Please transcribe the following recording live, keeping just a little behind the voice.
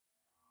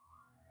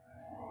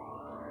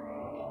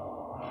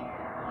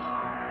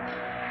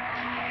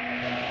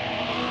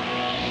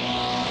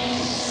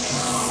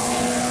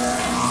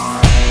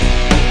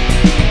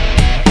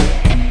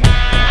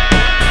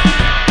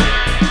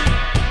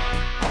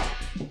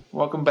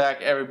Welcome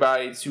back,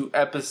 everybody, to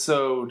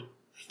episode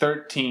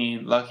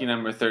 13, lucky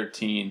number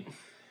 13.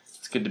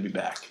 It's good to be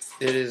back.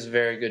 It is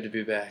very good to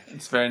be back.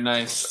 It's very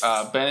nice.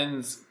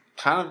 Ben's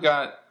kind of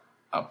got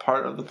a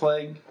part of the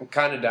plague. I'm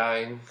kind of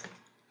dying.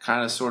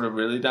 Kind of, sort of,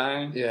 really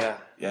dying. Yeah.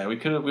 Yeah,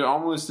 we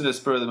almost did a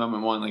spur of the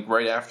moment one, like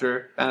right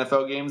after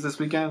NFL games this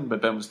weekend,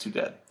 but Ben was too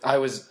dead. I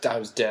was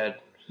dead.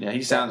 Yeah,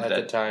 he sounds dead.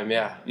 At the time,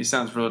 yeah. He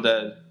sounds real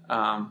dead.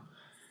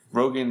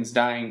 Rogan's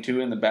dying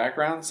too in the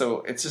background,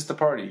 so it's just a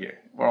party here.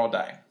 We're all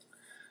dying.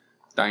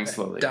 Dying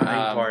slowly.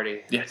 Dying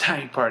party. Yeah,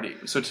 dying party.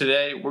 So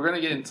today, we're going to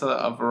get into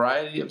a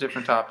variety of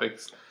different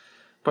topics,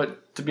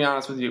 but to be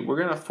honest with you, we're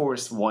going to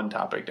force one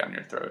topic down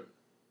your throat.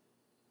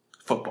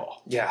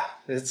 Football. Yeah,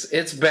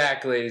 it's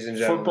back, ladies and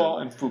gentlemen. Football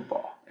and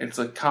football. It's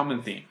a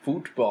common theme.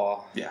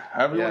 Football. Yeah,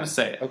 however you want to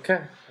say it.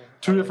 Okay.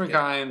 Two different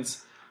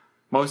kinds.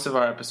 Most of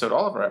our episode,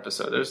 all of our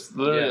episode, there's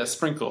literally a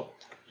sprinkle.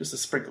 Just a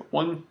sprinkle.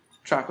 One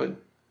chocolate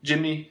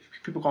Jimmy.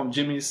 People call them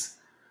Jimmys.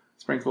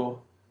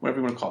 Sprinkle. Whatever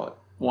you want to call it.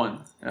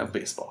 One. And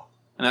baseball.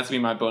 And that's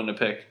going to be my bone to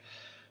pick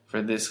for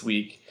this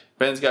week.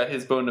 Ben's got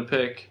his bone to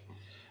pick.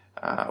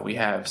 We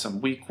have some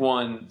week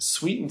one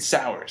sweet and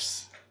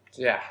sours.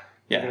 Yeah.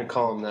 Yeah. I'm going to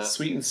call them that.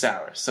 Sweet and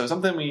sour. So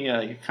something we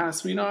kind of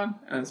sweet on,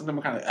 and something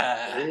we're kind of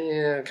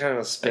Yeah, kind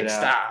of spit out.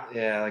 Stop.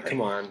 Yeah, like,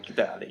 come on. Get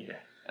that out of here.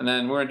 And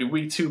then we're going to do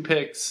week two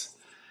picks.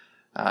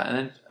 And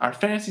then our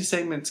fantasy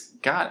segment's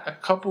got a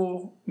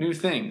couple new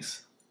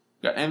things.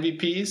 We got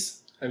MVPs.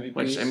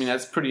 Which, I mean,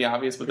 that's pretty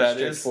obvious what that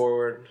is.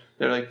 Straightforward.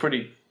 They were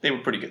pretty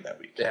good that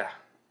week. Yeah.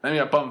 Then we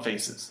got bum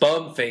faces.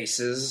 Bum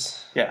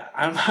faces. Yeah.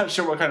 I'm not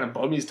sure what kind of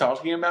bum he's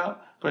talking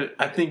about, but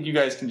I think you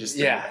guys can just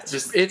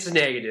it's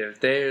negative.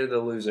 They're the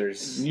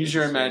losers. Use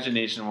your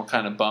imagination what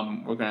kind of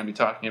bum we're going to be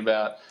talking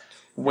about.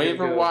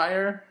 Waiver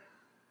wire.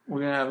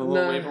 We're going to have a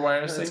little waiver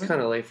wire segment. It's kind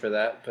of late for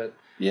that, but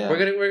yeah. We're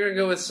gonna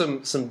go with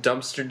some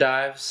dumpster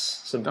dives,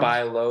 some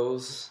buy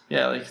lows.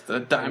 Yeah, like the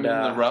diamond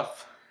in the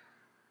rough.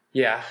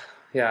 Yeah,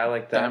 I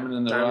like that. Diamond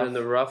in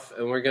the rough.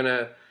 And we're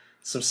gonna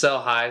some sell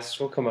highs.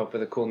 We'll come up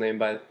with a cool name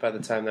by the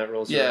time that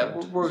rolls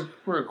around. Yeah,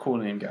 we're a cool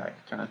name guy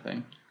kind of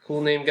thing.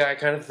 Cool name guy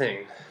kind of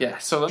thing. Yeah,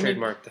 so let me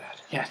trademark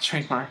that. Yeah,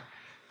 trademark.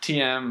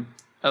 TM,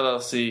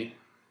 LLC,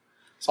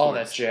 sports, all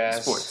that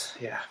jazz. Sports.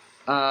 Yeah.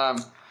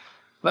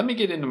 Let me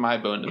get into my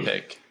bone to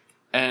pick,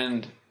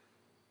 and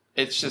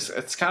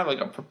it's kind of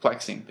like a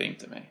perplexing thing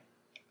to me.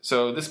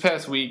 So this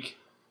past week,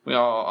 we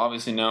all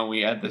obviously know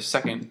we had the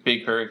second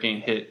big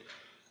hurricane hit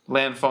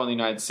landfall in the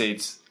United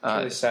States.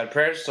 Really sad.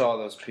 Prayers to all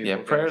those people. Yeah,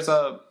 prayers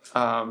up.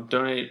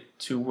 Donate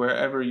to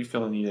wherever you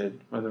feel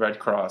needed, or the Red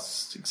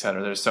Cross,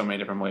 etc. There's so many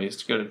different ways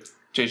to go to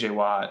JJ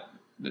Watt.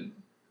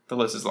 The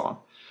list is long.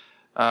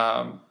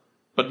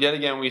 But yet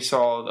again, we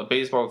saw the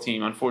baseball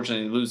team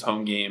unfortunately lose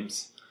home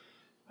games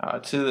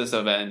to this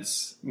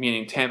event,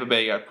 meaning Tampa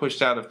Bay got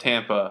pushed out of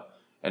Tampa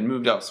and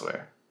moved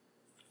elsewhere.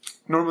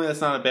 Normally,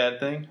 that's not a bad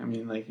thing. I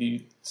mean,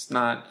 it's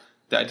not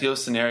the ideal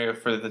scenario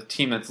for the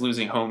team that's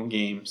losing home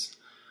games.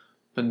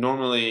 But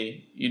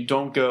normally, you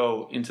don't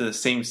go into the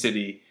same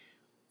city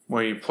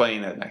where you're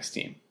playing that next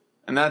team.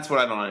 And that's what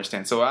I don't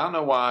understand. So I don't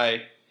know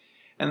why.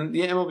 And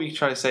the MLB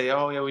try to say,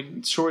 oh, yeah,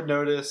 we short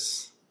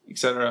notice,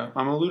 etc.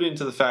 I'm alluding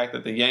to the fact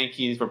that the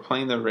Yankees were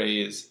playing the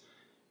Rays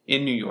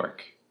in New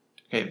York.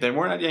 Okay, they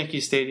weren't at Yankee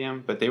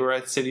Stadium, but they were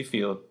at Citi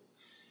Field.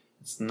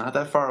 It's not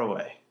that far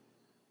away.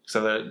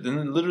 So they're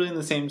literally in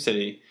the same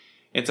city.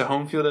 It's a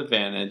home field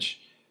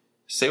advantage.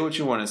 Say what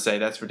you want to say.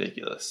 That's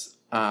ridiculous.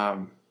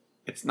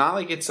 It's not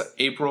like it's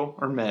April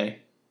or May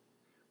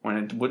when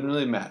it wouldn't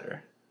really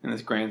matter in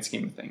this grand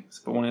scheme of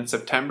things. But when it's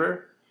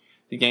September,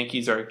 the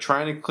Yankees are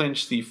trying to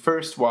clinch the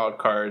first wild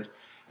card,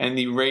 and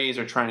the Rays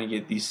are trying to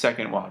get the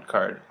second wild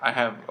card. I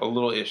have a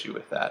little issue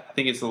with that. I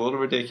think it's a little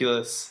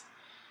ridiculous.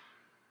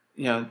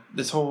 You know,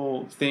 this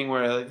whole thing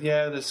where,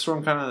 the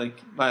storm kind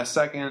of last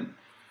second.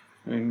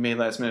 We made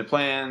last minute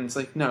plans.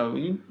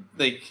 No,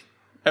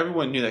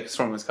 everyone knew that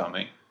storm was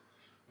coming.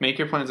 Make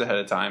your plans ahead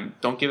of time.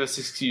 Don't give us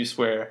an excuse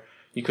where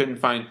you couldn't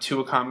find 2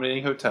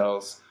 accommodating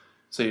hotels,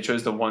 so you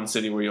chose the one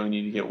city where you only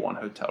need to get 1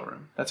 hotel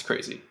room. That's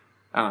crazy.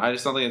 I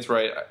just don't think it's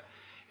right.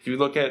 If you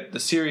look at the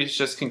series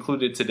just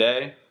concluded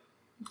today,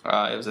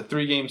 it was a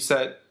 3-game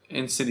set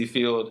in Citi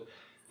Field.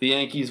 The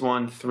Yankees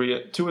won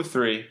 2 of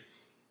 3,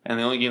 and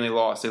the only game they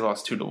lost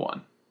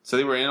 2-1. So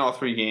they were in all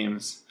 3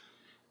 games.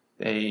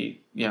 They,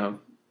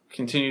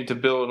 continued to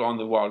build on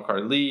the wild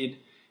card lead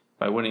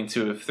by winning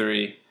 2 of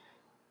 3,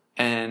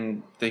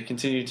 and they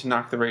continued to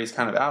knock the Rays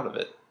kind of out of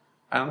it.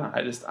 I don't know.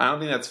 I don't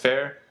think that's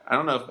fair. I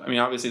don't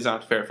know obviously it's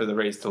not fair for the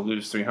Rays to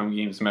lose 3 home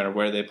games no matter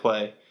where they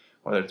play,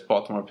 whether it's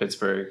Baltimore,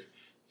 Pittsburgh,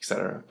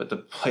 etc. But to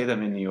play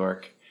them in New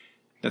York,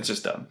 that's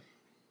just dumb.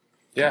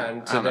 Yeah,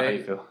 and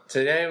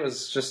today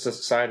was just a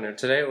side note.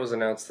 Today it was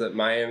announced that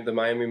the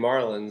Miami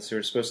Marlins, who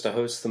are supposed to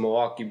host the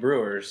Milwaukee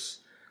Brewers,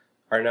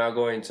 are now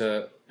going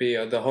to be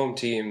the home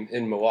team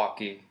in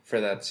Milwaukee for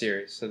that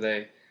series. So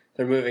they're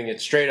moving it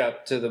straight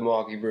up to the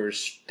Milwaukee Brewers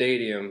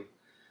Stadium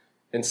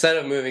instead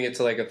of moving it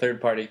to a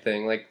third-party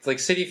thing. Like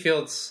Citi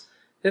Field's,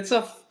 it's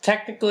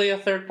technically a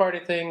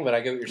third-party thing, but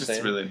I get what you're saying.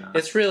 It's really not.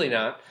 It's really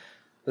not.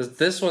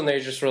 This one, they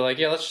just were like,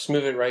 yeah, let's just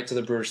move it right to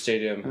the Brewers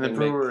Stadium. And the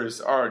Brewers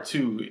are,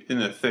 too, in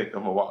the thick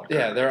of a wild card race.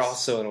 Yeah, they're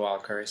also in a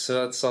wild card race.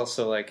 So that's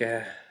also like,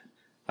 I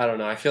don't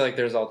know. I feel like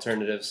there's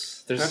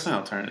alternatives. There's definitely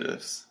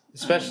alternatives.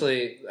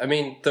 Especially, I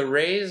mean, the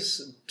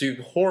Rays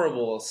do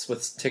horrible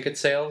with ticket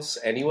sales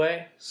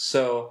anyway.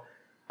 So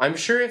I'm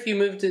sure if you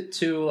moved it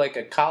to like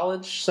a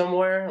college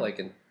somewhere, like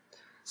in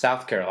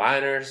South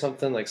Carolina or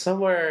something, like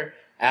somewhere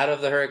out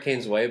of the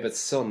Hurricanes' way, but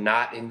still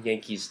not in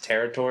Yankees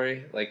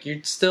territory, like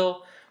you'd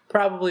still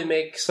probably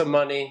make some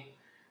money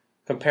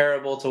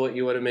comparable to what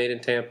you would have made in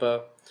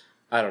Tampa.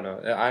 I don't know.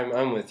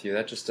 I'm with you.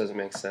 That just doesn't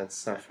make sense.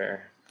 It's not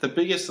fair. The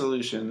biggest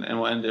solution, and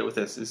we'll end it with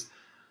this, is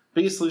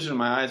biggest solution in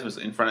my eyes was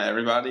in front of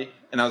everybody,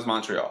 and that was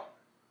Montreal.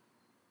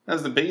 That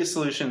was the biggest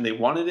solution. They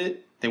wanted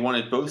it. They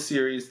wanted both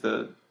series,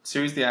 the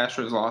series the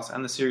Astros lost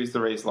and the series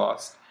the Rays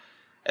lost,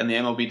 and the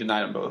MLB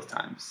denied them both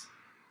times.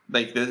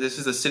 Like, this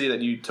is a city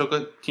that you took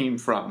a team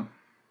from,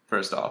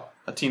 first off.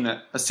 A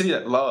city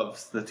that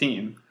loves the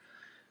team.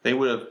 They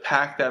would have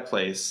packed that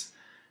place.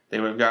 They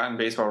would have gotten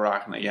baseball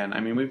rocking again. I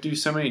mean, we do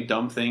so many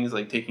dumb things,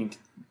 like taking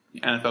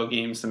NFL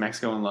games to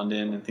Mexico and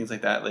London and things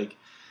like that, like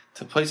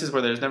to places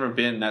where there's never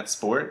been that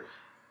sport.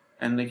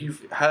 And like you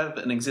have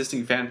an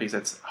existing fan base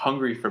that's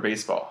hungry for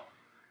baseball.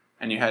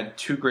 And you had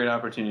two great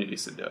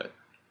opportunities to do it.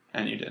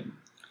 And you didn't.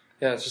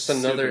 Yeah, it's just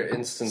another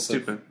instance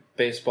of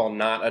baseball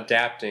not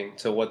adapting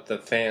to what the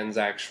fans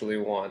actually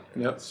want.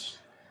 Yep.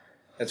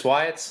 It's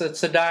why it's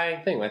a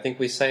dying thing. I think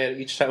we say it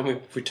each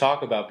time we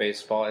talk about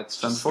baseball.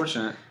 It's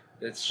unfortunate.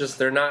 It's just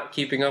they're not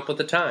keeping up with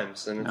the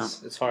times, and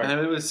it's hard. And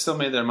they would have still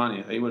made their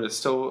money. They would have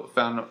still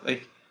found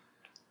like.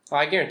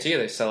 I guarantee you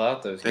they sell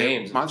out those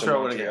games.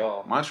 Montreal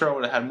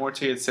would have had more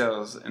ticket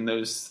sales in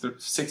those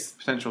 6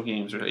 potential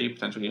games or 8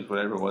 potential games,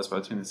 whatever it was,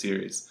 between the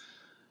series,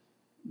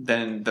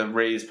 than the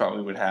Rays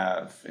probably would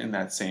have in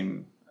that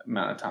same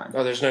amount of time.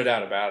 Oh, there's no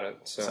doubt about it.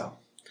 So.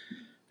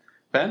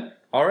 Ben?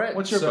 All right.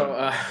 What's your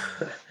vote?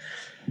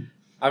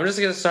 I'm just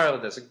going to start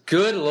with this.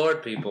 Good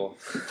Lord, people.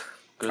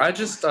 I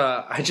just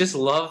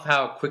love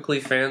how quickly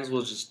fans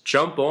will just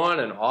jump on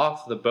and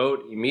off the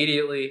boat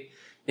immediately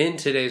in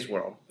today's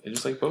world. They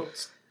just like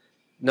boats.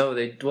 No,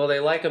 they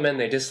like them and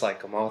they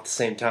dislike them all at the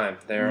same time.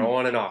 They're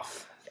on and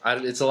off.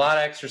 It's a lot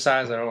of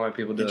exercise. I don't know why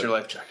people do it. Get your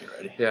life jacket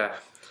ready. Yeah.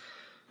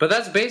 But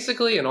that's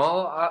basically in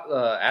all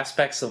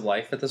aspects of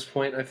life at this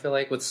point, I feel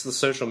like, with the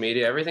social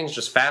media. Everything's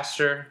just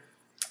faster.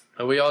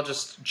 And we all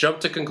just jump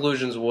to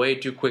conclusions way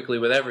too quickly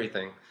with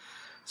everything.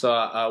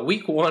 So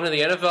week 1 of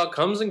the NFL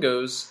comes and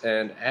goes,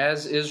 and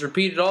as is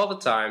repeated all the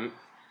time,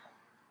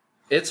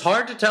 it's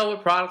hard to tell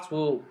what products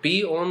will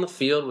be on the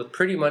field with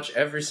pretty much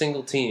every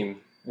single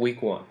team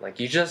week 1. Like,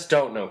 you just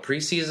don't know.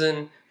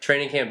 Preseason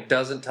training camp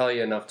doesn't tell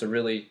you enough to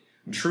really,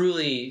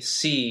 truly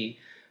see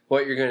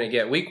what you're going to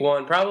get. Week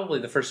 1, probably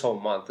the first whole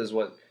month, is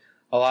what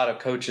a lot of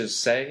coaches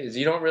say, is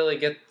you don't really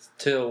get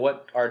to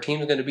what our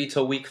team's going to be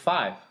till week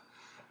 5.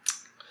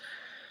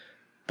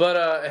 But,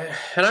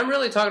 and I'm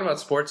really talking about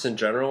sports in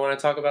general when I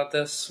talk about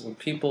this, when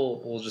people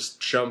will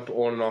just jump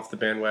on and off the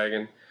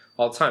bandwagon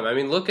all the time. I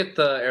mean, look at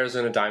the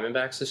Arizona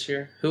Diamondbacks this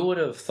year. Who would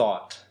have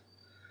thought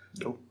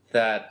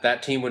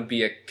that team would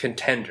be a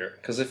contender?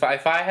 Because if I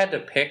had to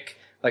pick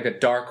like a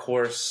dark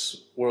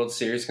horse World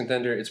Series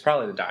contender, it's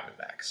probably the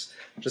Diamondbacks.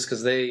 Just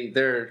because they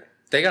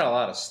got a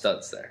lot of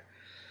studs there.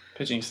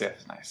 Pitching staff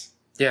is nice.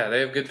 Yeah,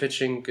 they have good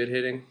pitching, good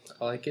hitting.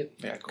 I like it.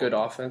 Yeah, cool. Good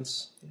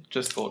offense.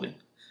 Just Goldie.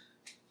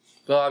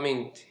 Well, I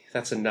mean,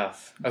 that's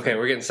enough. Okay,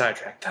 we're getting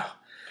sidetracked though.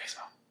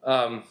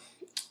 Baseball.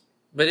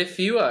 But if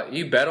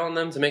you bet on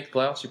them to make the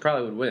playoffs, you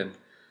probably would win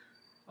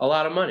a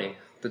lot of money,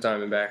 the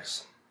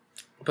Diamondbacks.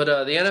 But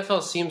the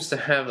NFL seems to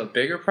have a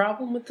bigger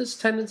problem with this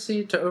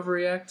tendency to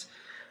overreact.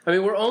 I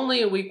mean, we're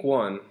only in week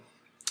 1.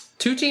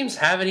 2 teams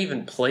haven't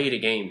even played a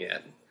game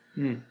yet.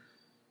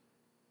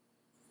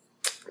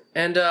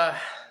 And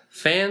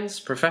fans,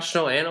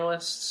 professional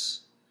analysts,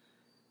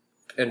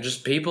 and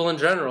just people in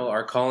general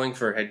are calling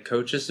for head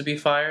coaches to be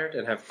fired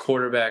and have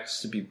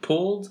quarterbacks to be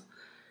pulled.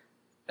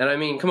 And I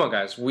mean, come on,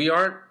 guys. We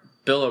aren't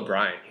Bill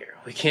O'Brien here.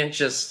 We can't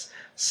just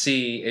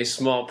see a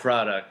small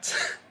product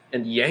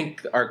and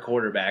yank our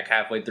quarterback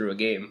halfway through a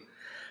game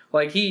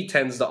like he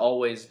tends to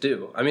always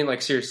do. I mean,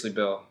 like, seriously,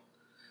 Bill.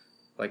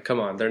 Like, come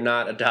on. They're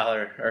not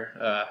 $1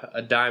 or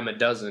a dime a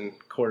dozen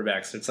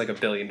quarterbacks. It's like $1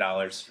 billion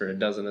for a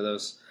dozen of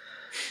those.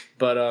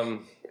 But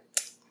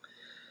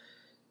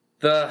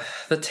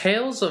the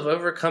tales of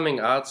overcoming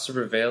odds to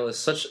prevail is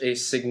such a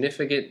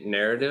significant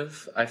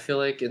narrative, I feel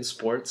like, in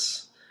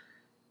sports.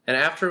 And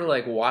after,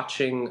 like,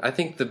 watching, I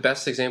think the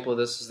best example of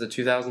this is the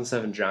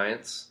 2007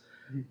 Giants.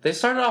 They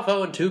started off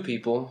 0-2,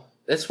 people.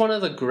 It's one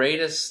of the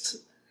greatest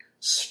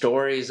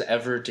stories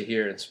ever to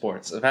hear in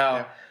sports of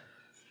how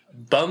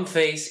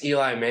bumface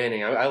Eli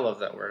Manning, I love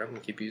that word, I'm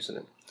going to keep using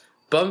it.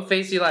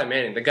 Bumface Eli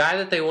Manning, the guy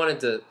that they wanted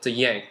to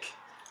yank.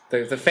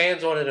 The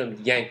fans wanted him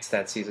yanked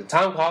that season.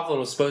 Tom Coughlin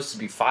was supposed to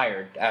be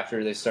fired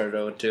after they started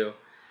 0-2.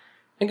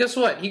 And guess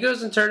what? He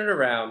goes and turns it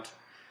around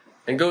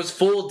and goes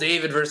full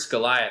David versus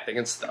Goliath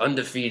against the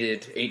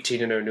undefeated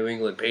 18-0 New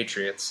England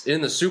Patriots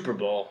in the Super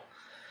Bowl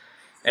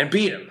and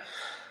beat him.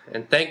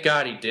 and thank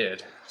God he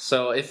did.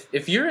 So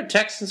if you're a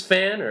Texans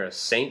fan or a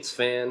Saints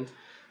fan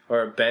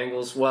or a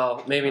Bengals,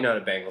 well, maybe not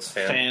a Bengals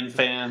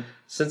fan.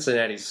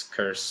 Cincinnati's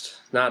cursed.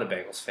 Not a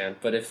Bengals fan,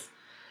 but if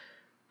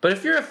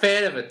you're a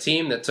fan of a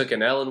team that took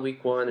an L in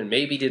week 1 and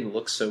maybe didn't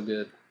look so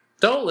good,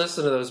 don't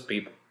listen to those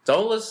people.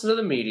 Don't listen to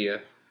the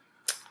media.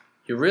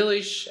 You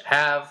really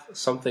have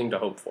something to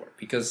hope for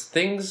because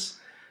things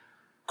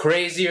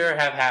crazier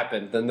have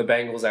happened than the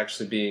Bengals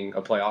actually being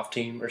a playoff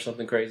team or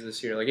something crazy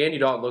this year. Like, Andy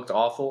Dalton looked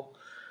awful,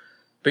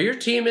 but your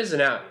team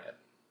isn't out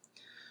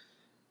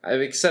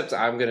yet. Except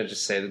I'm going to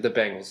just say that the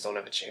Bengals don't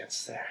have a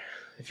chance there.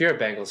 If you're a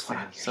Bengals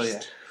fan,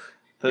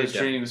 those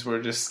dreams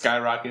were just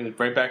skyrocketed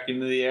right back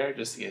into the air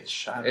just to get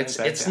shot.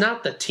 It's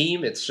not the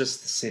team; it's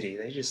just the city.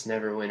 They just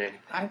never win anything.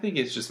 I think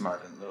it's just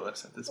Marvin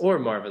Lewis at this point. Or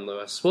Marvin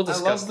Lewis. We'll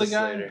discuss this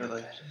later. But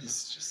like,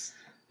 he's just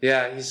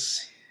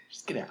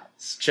get out.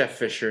 It's Jeff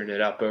Fisher and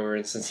it up over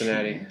in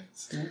Cincinnati.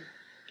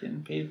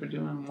 Getting paid for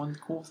doing one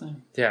cool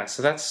thing. Yeah,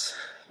 so that's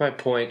my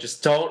point.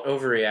 Just don't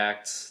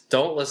overreact.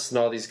 Don't listen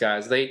to all these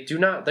guys.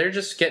 They're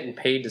just getting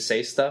paid to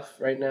say stuff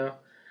right now.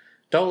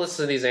 Don't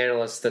listen to these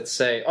analysts that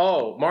say,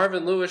 "Oh,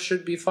 Marvin Lewis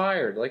should be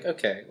fired." Like,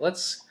 okay,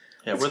 let's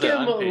we're the give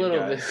him a unpaid little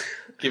guys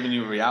bit. Giving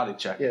you a reality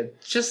check. Yeah,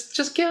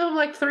 just give him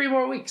like 3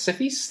 more weeks. If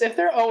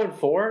they're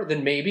 0-4,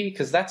 then maybe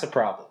because that's a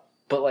problem.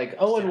 But like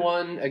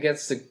 0-1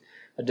 against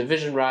a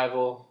division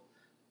rival,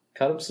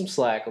 cut him some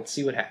slack. Let's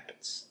see what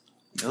happens.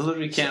 You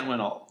literally can't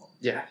win all of them.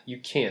 Yeah, you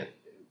can't.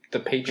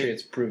 The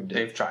Patriots proved it.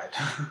 They've tried.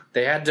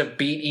 They had to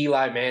beat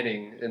Eli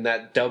Manning in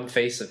that dumb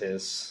face of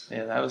his.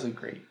 Yeah, that was a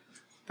good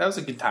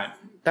time.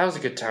 That was a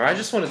good time. I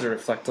just wanted to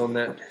reflect on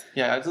that.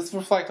 Yeah, let's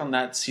reflect on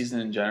that season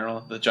in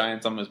general. The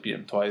Giants almost beat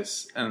them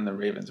twice, and the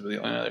Ravens were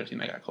the only other team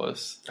that got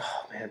close.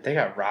 Oh, man, they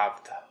got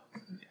robbed,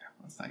 though. Yeah,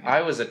 that's not good.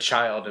 I was a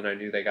child, and I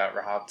knew they got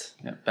robbed.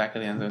 Yeah, back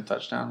of the end zone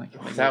touchdown.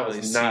 That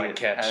was not a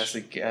catch.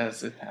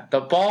 As it happened.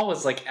 The ball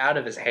was, like, out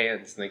of his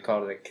hands, and they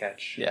called it a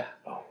catch. Yeah.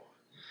 Oh.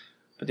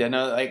 But yeah,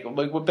 no, like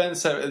what Ben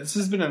said, this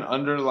has been an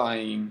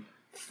underlying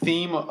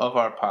theme of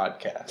our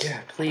podcast.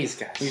 Yeah, please,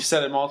 guys. We've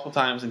said it multiple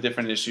times in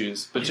different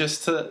issues, but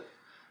just to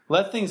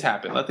let things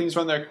happen, let things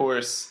run their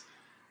course.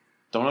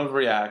 Don't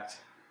overreact.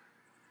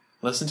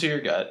 Listen to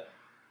your gut.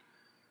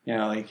 You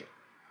know, like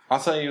I'll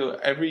tell you,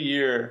 every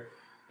year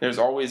there's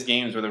always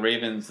games where the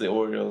Ravens, the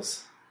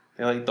Orioles,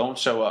 they like don't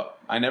show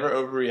up. I never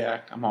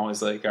overreact. I'm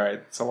always like, all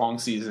right, it's a long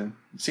season.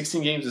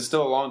 16 games is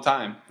still a long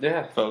time.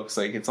 Yeah, folks.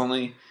 Like it's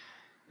only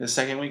the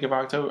second week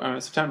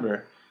of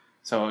September.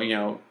 So, you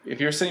know, if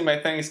you're sitting by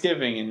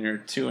Thanksgiving and you're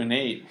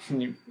 2-8,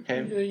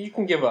 you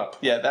can give up.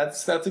 Yeah,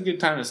 that's a good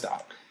time to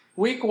stop.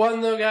 Week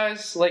 1, though,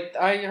 guys, like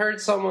I heard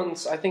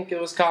I think it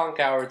was Colin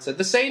Cowherd said,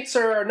 the Saints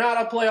are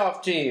not a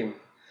playoff team.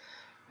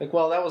 Like,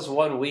 well, that was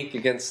 1 week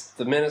against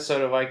the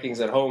Minnesota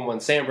Vikings at home when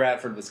Sam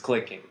Bradford was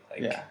clicking.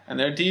 Like, yeah, and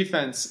their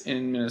defense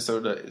in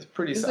Minnesota is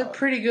pretty solid. They're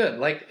pretty good.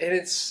 Like, and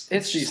it's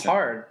just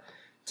hard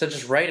to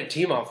just write a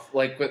team off.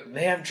 Like,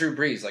 they have Drew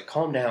Brees. Like,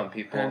 calm down,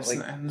 people. And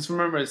just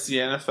remember, it's the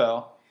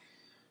NFL.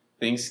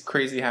 Things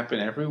crazy happen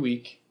every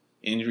week.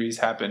 Injuries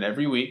happen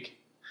every week.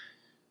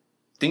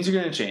 Things are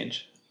going to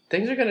change.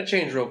 Things are going to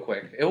change real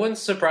quick. It wouldn't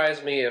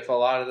surprise me if a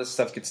lot of this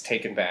stuff gets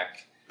taken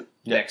back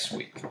next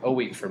week, a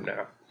week from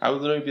now. I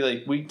would literally be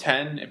like, week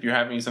 10, if you're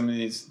having some of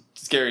these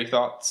scary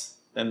thoughts,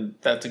 then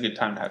that's a good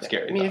time to have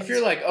scary thoughts. If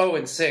you're like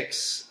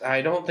 0-6,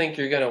 I don't think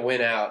you're going to win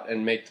out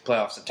and make the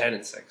playoffs at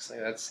 10-6.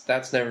 Like,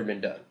 that's never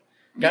been done.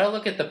 Got to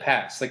look at the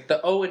past. Like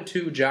the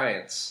 0-2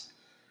 Giants.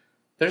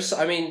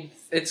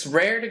 It's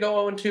rare to go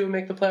 0-2 and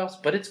make the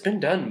playoffs, but it's been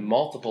done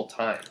multiple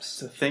times.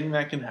 It's a thing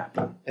that can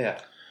happen. Yeah.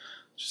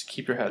 Just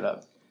keep your head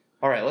up.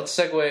 All right, let's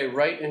segue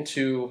right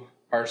into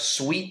our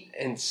sweet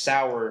and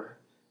sour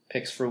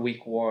picks for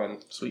week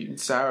 1. Sweet and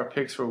sour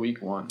picks for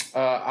week 1.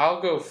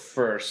 I'll go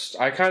first.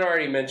 I kind of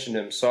already mentioned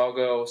him, so I'll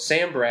go.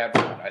 Sam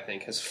Bradford, I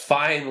think, has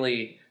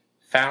finally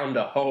found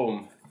a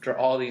home after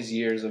all these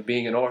years of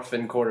being an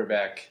orphan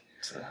quarterback.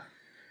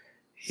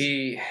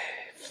 He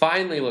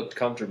finally looked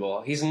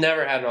comfortable. He's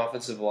never had an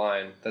offensive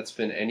line that's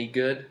been any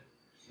good.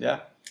 Yeah.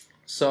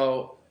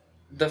 So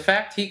the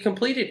fact he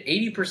completed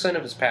 80%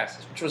 of his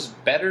passes, which was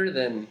better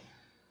than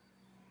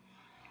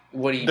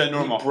what he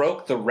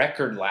broke the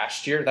record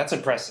last year. That's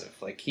impressive.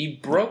 Like, he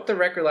broke the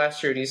record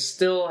last year, and he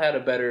still had a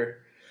better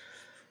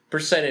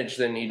percentage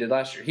than he did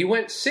last year. He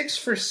went 6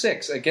 for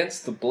 6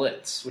 against the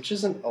blitz, which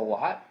isn't a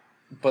lot,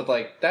 but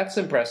like that's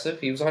impressive.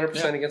 He was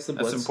 100% against the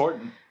blitz. That's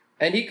important.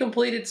 And he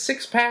completed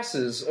 6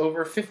 passes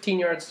over 15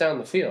 yards down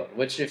the field,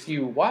 which if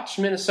you watched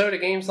Minnesota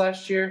games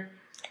last year,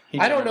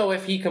 I don't know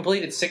if he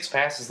completed 6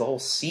 passes the whole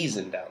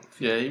season down the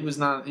field. Yeah, he's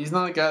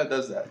not a guy that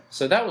does that.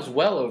 So that was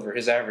well over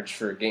his average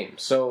for a game.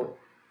 So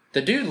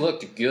the dude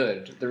looked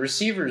good. The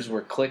receivers were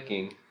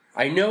clicking.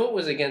 I know it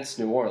was against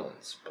New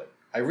Orleans, but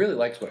I really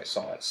liked what I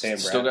saw at Sam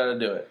Bradford. Still got to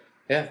do it.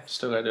 Yeah.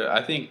 Still got to do it.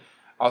 I think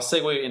I'll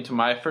segue into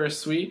my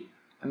first sweet,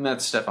 and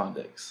that's Stephon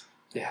Diggs.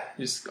 Yeah.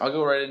 I'll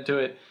go right into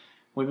it.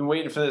 We've been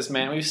waiting for this,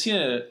 man. We've seen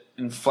it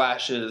in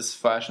flash in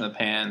the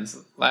pans.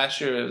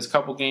 Last year, it was a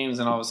couple games,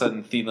 and all of a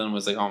sudden, Thielen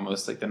was like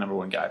almost like the number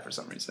 1 guy for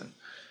some reason.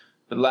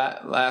 But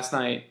last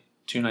night,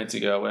 2 nights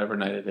ago, whatever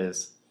night it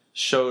is,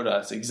 showed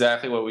us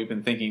exactly what we've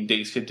been thinking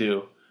Diggs could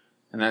do,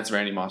 and that's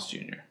Randy Moss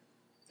Jr.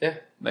 Yeah.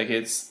 Like,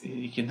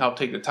 he can help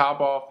take the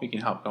top off. He can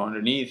help go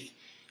underneath.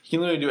 He can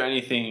literally do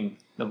anything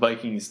the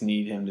Vikings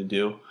need him to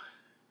do.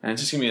 And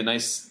it's just going to be a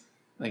nice,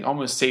 like,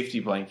 almost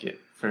safety blanket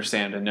for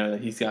Sam to know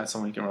that he's got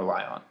someone he can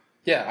rely on.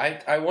 Yeah,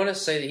 I want to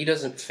say that he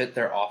doesn't fit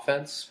their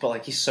offense, but,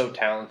 like, he's so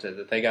talented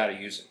that they got to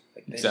use him.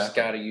 Like, they just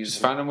got to use him.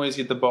 Just find him ways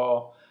to get the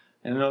ball,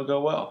 and it'll go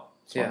well.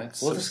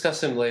 We'll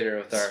discuss him later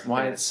with our... That's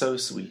why it's so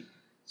sweet.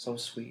 So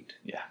sweet.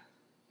 Yeah.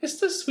 It's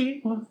the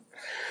sweet one.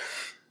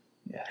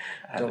 Yeah.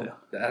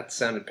 That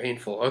sounded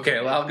painful. Okay,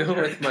 well, I'll go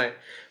with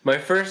my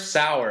first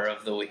sour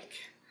of the week.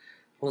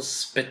 We'll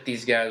spit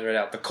these guys right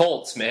out. The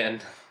Colts,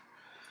 man.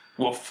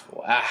 Woof.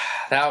 Wow,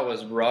 that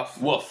was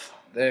rough. Woof.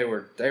 They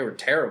were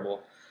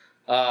terrible.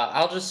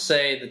 I'll just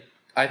say that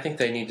I think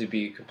they need to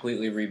be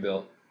completely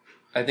rebuilt.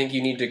 I think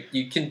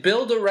you can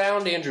build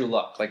around Andrew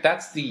Luck. Like,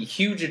 that's the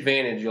huge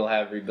advantage you'll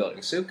have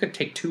rebuilding. So it could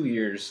take 2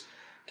 years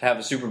to have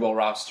a Super Bowl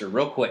roster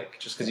real quick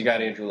just because you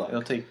got Andrew Luck.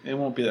 It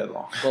won't be that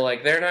long. But,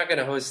 like, they're not going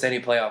to host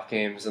any playoff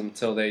games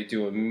until they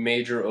do a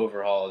major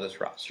overhaul of this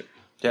roster.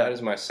 Yeah. That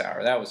is my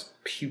sour. That was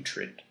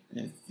putrid.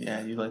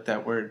 Yeah, you like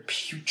that word.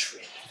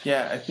 Putrid.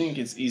 Yeah, I think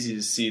it's easy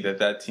to see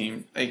that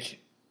team, like,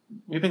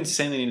 we've been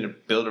saying they need to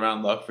build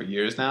around Luck for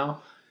years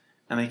now,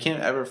 and they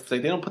can't ever,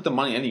 like, they don't put the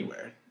money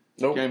anywhere.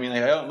 Nope. You know what I mean?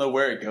 Like, I don't know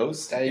where it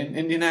goes in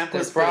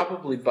Indianapolis. They're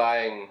probably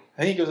buying...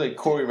 I think it goes like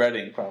Corey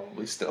Redding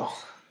probably still.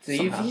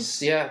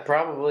 Yeah,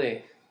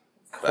 probably.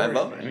 I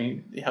love it. I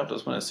mean, he helped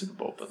us win a Super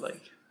Bowl, but,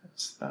 like,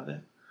 that's about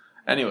it.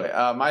 Anyway,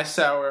 my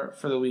sour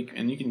for the week,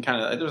 and you can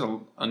kind of...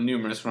 There's a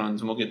numerous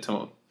runs, and we'll get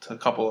to a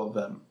couple of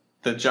them.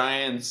 The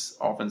Giants'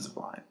 offensive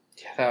line.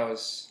 Yeah, that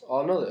was...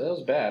 Oh, no, that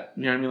was bad.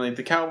 You know what I mean? Like,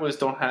 the Cowboys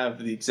don't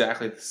have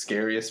exactly the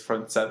scariest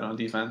front seven on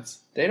defense.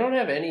 They don't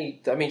have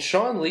any... I mean,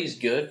 Sean Lee's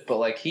good, but,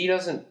 like, he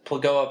doesn't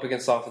go up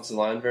against the offensive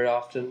line very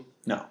often.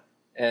 No.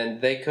 And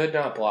they could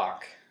not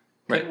block.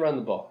 Couldn't run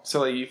the ball.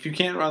 So, like, if you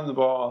can't run the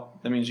ball,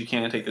 that means you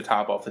can't take the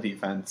top off the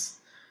defense.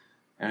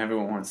 And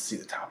everyone wants to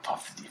see the top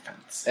off the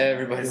defense.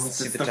 Everybody wants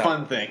to see the top. It's the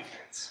fun thing.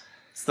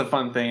 It's the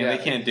fun thing, and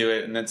they can't do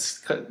it, and it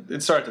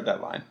starts at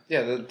that line.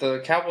 Yeah,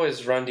 the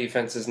Cowboys' run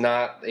defense is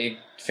not a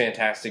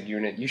fantastic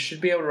unit. You should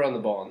be able to run the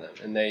ball on them,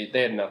 and they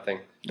had nothing.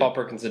 Paul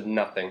Perkins did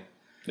nothing.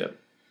 Yep.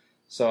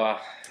 So,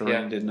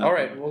 yeah. Did nothing. All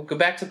right, we'll go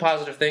back to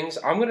positive things.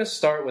 I'm going to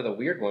start with a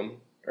weird one.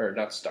 Or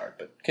not start,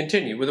 but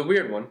continue with a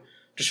weird one.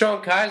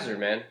 DeShone Kizer,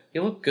 man. He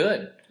looked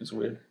good. It's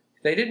weird.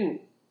 They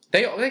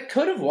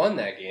could have won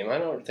that game. I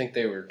don't think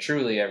they were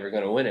truly ever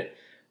going to win it.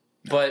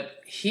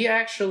 But he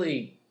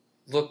actually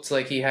looked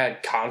like he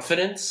had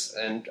confidence,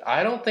 and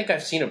I don't think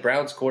I've seen a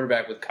Browns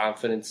quarterback with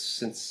confidence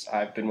since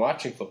I've been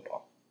watching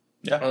football.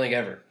 Yeah. I don't think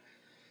ever.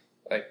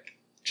 Like,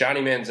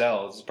 Johnny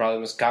Manziel is probably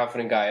the most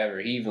confident guy ever.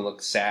 He even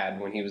looked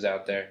sad when he was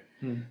out there.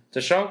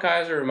 DeShone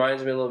Kizer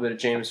reminds me a little bit of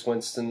Jameis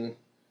Winston.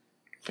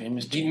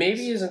 Famous Jameis. He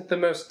maybe isn't the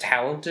most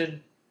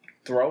talented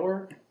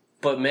thrower,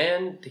 but,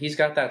 man, he's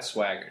got that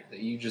swagger that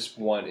you just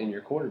want in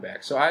your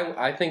quarterback. So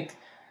I think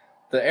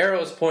the arrow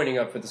is pointing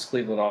up for this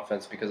Cleveland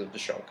offense because of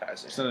DeShone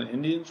Kizer. Is that an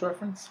Indians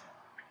reference?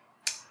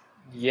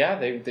 Yeah,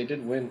 they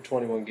did win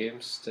 21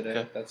 games today.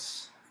 Okay.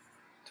 That's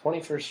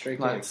 21st straight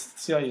game. Let's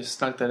see how you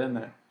snuck that in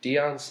there.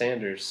 Deion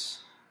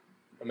Sanders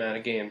amount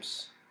of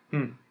games.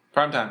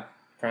 Prime time.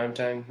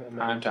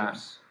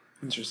 Games.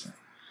 Interesting.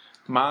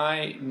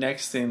 My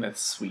next thing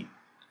that's sweet,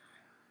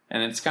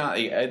 and it's kind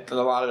of like, a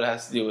lot of it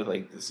has to do with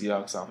like the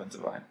Seahawks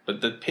offensive line.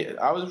 But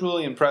I was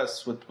really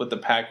impressed with what the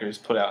Packers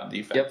put out in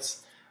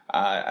defense. Yep.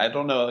 I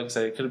don't know, like I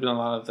said, it could have been a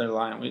lot of their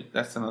line.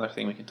 That's another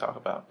thing we can talk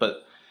about.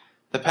 But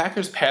the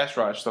Packers' pass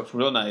rush looked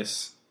real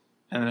nice,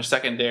 and their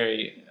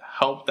secondary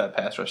helped that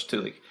pass rush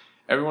too. Like,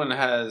 everyone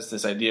has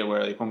this idea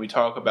where, like, when we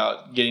talk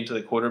about getting to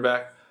the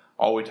quarterback,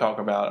 all we talk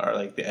about are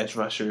like the edge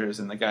rushers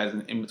and the guys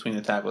in between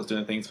the tackles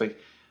doing things. Like,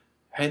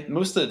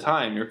 most of the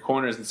time, your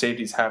corners and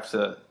safeties have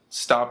to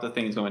stop the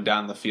things going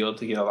down the field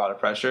to get a lot of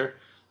pressure.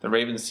 The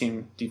Ravens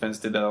team defense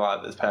did that a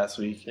lot this past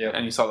week. Yep.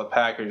 And you saw the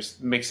Packers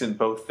mix in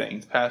both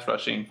things, pass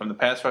rushing from the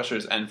pass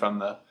rushers and from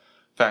the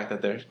fact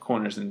that their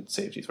corners and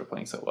safeties were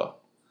playing so well.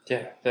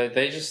 Yeah,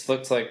 they just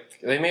looked like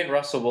they made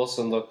Russell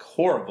Wilson look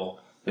horrible,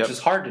 which is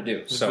hard to do.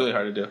 It's really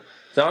hard to do.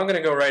 Now I'm going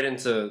to go right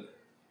into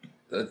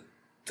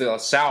the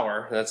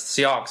sour. That's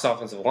the Seahawks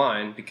offensive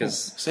line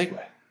because segue.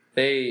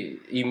 They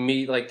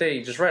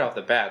just right off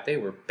the bat, they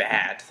were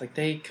bad. Like,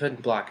 they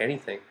couldn't block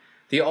anything.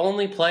 The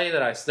only play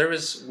there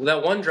was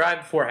that one drive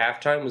before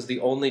halftime was the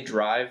only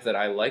drive that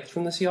I liked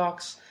from the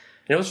Seahawks.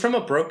 And it was from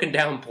a broken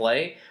down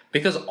play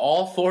because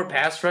all 4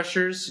 pass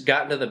rushers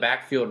got into the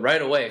backfield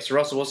right away. So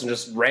Russell Wilson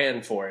just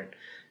ran for it.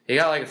 He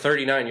got like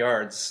 39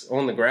 yards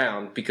on the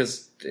ground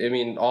because, I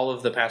mean, all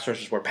of the pass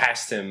rushers were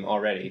past him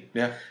already.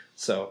 Yeah.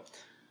 So,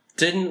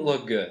 didn't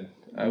look good.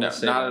 No,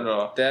 not at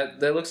all. That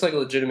looks like a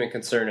legitimate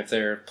concern if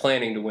they're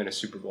planning to win a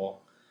Super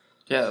Bowl.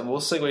 Yeah, we'll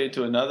segue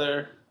to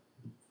another.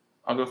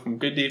 I'll go from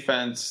good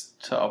defense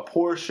to a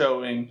poor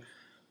showing,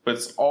 but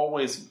it's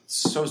always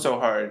so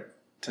hard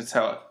to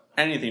tell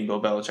anything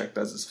Bill Belichick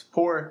does is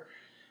poor.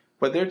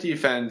 But their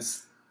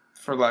defense,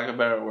 for lack of a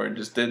better word,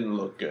 just didn't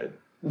look good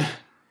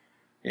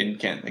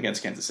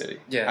against Kansas City.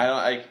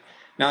 Yeah.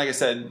 Now, like I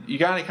said, you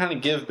got to kind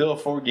of give Bill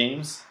 4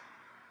 games.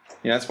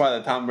 That's why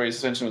the Tom Brady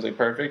suspension was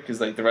perfect, because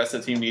the rest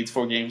of the team needs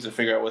 4 games to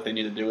figure out what they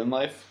need to do in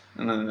life,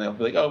 and then they'll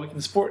be like, "Oh, we can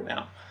sport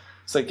now."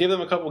 So give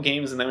them a couple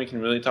games, and then we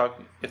can really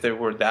talk if they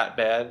were that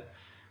bad.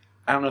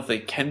 I don't know if they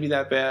can be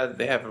that bad.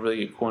 They have a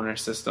really good corner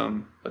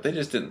system, but they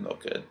just didn't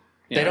look good.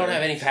 They don't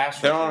have any pass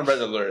rushers. They're on a red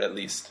alert, at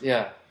least.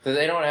 Yeah.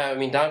 They don't have...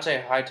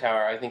 Dante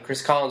Hightower, I think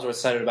Chris Collinsworth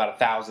said it about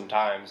 1,000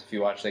 times if you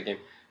watch that game.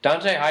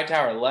 Dante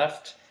Hightower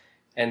left,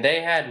 and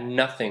they had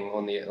nothing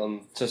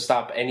to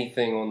stop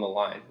anything on the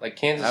line.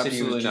 Kansas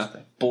City was just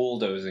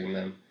bulldozing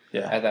them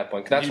at that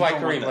point. That's why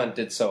Kareem Hunt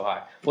did so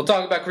high. We'll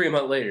talk about Kareem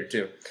Hunt later,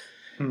 too.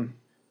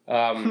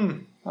 A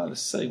lot of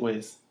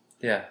segues.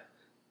 Yeah.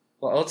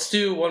 Well, let's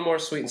do one more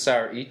sweet and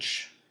sour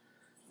each.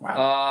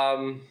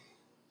 Wow.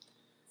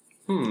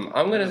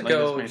 I'm gonna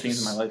go. Many things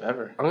in my life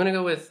ever. I'm gonna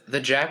go with the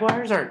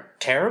Jaguars aren't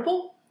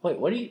terrible.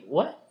 Wait,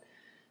 what?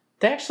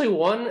 They actually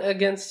won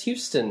against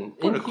Houston.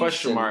 Put a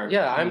question mark.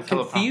 Yeah, I'm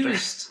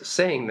confused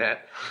saying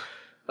that.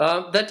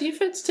 That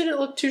defense didn't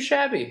look too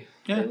shabby.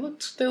 Yeah.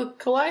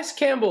 Calais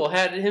Campbell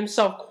had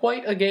himself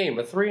quite a game,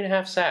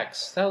 3.5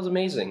 sacks. That was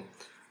amazing.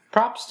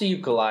 Props to you,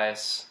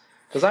 Calais.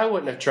 Because I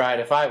wouldn't have tried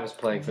if I was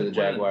playing for the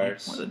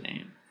Jaguars. What a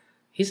name.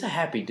 He's a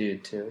happy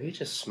dude, too. He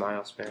just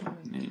smiles, man.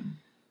 What a name.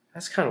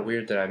 That's kind of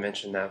weird that I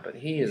mentioned that, but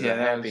he is a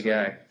happy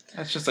guy.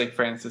 That's just like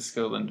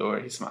Francisco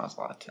Lindor. He smiles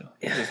a lot, too.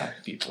 He's just happy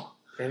people.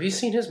 Have you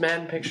seen his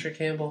Madden picture,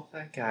 Campbell?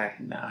 That guy.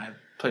 No, I've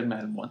played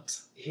Madden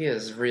once. He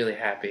is really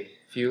happy.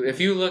 If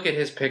you look at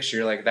his picture,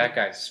 you're like, that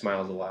guy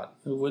smiles a lot.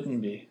 Who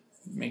wouldn't be?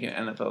 Making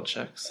NFL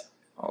checks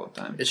all the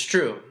time. It's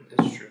true.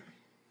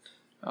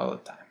 All the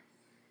time.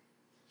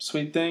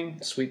 Sweet thing.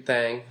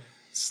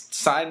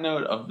 Side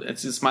note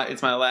it's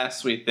my last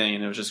sweet thing,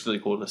 and it was just really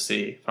cool to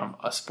see from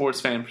a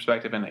sports fan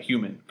perspective and a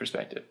human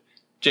perspective.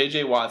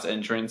 J.J. Watt's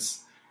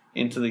entrance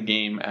into the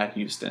game at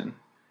Houston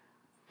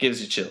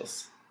gives you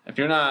chills. If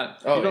you're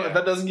not, if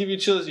that doesn't give you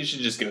chills, you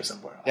should just go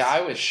somewhere else. Yeah,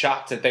 I was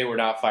shocked that they were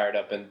not fired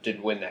up and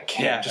did win that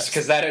game. Yeah, just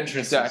because that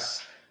entrance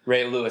is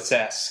Ray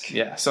Lewis-esque.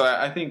 Yeah, so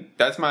I think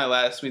that's my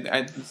last sweet.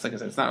 Like I said,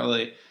 it's not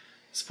really a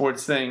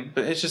sports thing,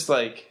 but it's just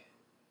it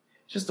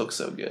just looks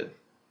so good.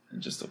 It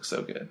just looks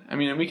so good.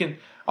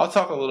 I'll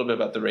talk a little bit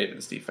about the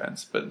Ravens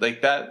defense, but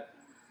that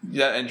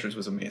entrance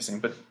was amazing.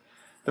 But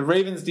the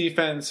Ravens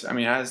defense,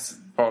 as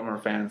Baltimore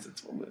fans,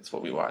 it's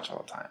what we watch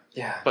all the time.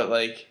 Yeah. But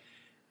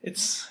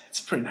it's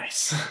pretty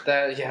nice.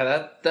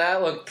 That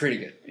looked pretty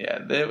good. Yeah,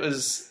 it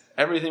was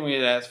everything we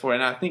had asked for,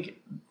 and I think,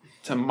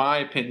 to my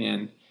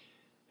opinion,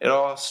 it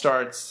all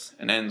starts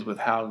and ends with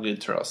how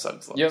good Terrell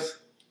Suggs looks. Yep.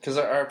 Because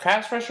our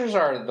pass rushers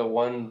are the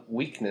one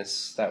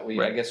weakness that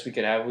I guess we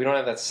could have. We don't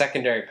have that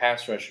secondary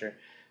pass rusher.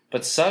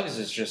 But Suggs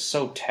is just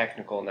so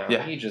technical now.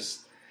 Yeah.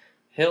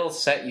 He'll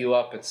set you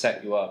up and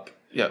set you up.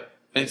 Yep.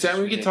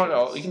 And we can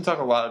talk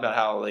a lot about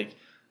how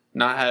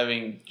not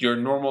having your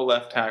normal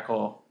left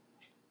tackle,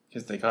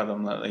 because they cut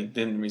him,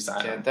 didn't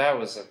resign him. That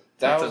was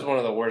one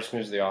of the worst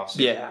moves of the offseason.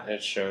 Yeah.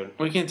 It showed.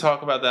 We can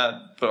talk about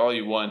that, but all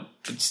you want.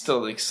 But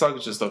still,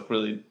 Suggs just looked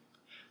really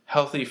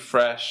healthy,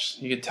 fresh.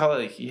 You could tell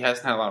he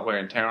hasn't had a lot of wear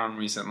and tear on him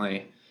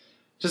recently.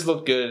 Just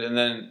looked good, and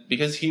then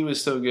because he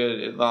was so good,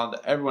 it allowed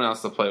everyone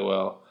else to play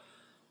well.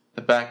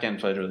 The back end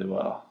played really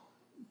well.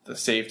 The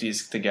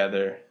safeties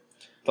together.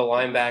 The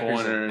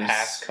linebackers and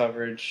pass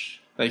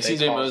coverage.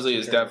 C.J. Mosley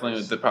is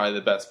definitely probably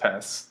the best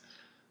pass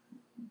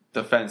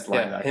defense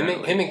linebacker.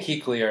 Him and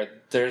Kuechly are.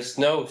 There's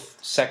no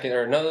second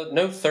or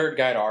no third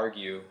guy to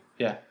argue.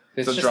 Yeah.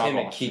 It's just him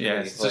and Kuechly.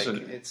 Yeah,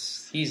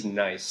 he's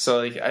nice.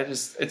 So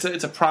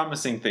it's a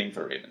promising thing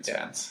for Ravens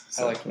fans.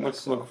 So I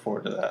look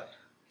forward to that.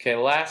 Okay,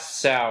 last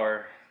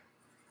sour.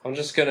 I'm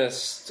just gonna.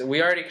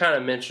 We already kind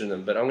of mentioned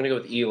him, but I'm gonna go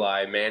with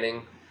Eli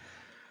Manning.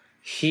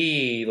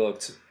 He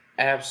looked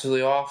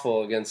absolutely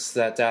awful against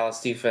that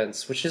Dallas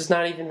defense, which is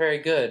not even very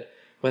good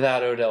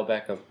without Odell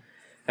Beckham.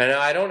 And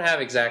I don't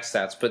have exact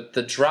stats, but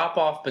the drop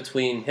off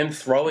between him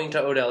throwing to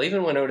Odell,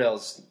 even when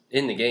Odell's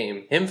in the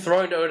game, him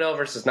throwing to Odell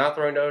versus not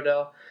throwing to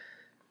Odell,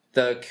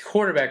 the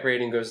quarterback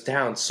rating goes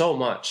down so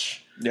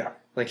much. Yeah.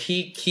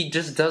 He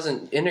just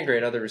doesn't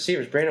integrate other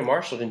receivers. Brandon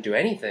Marshall didn't do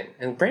anything,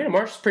 and Brandon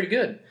Marshall's pretty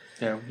good.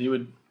 Yeah, he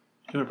would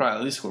probably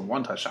at least score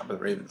one touchdown for the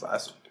Ravens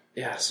last week.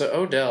 Yeah, so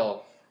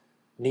Odell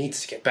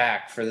needs to get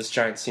back for this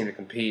Giants team to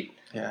compete.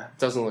 Yeah. It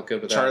doesn't look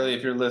good with Charlie,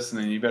 if you're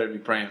listening, you better be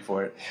praying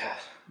for it. Yeah.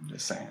 I'm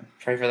just saying.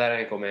 Pray for that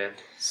ankle, man.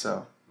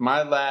 So,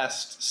 my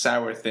last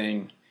sour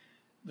thing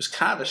was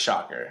kind of a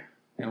shocker,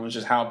 and it was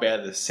just how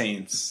bad the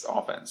Saints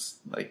offense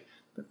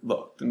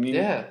looked.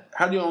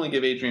 How do you only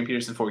give Adrian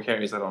Peterson 4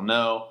 carries? I don't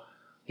know.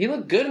 He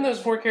looked good in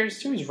those 4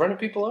 carries, too. He's running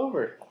people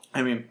over.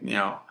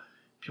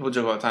 People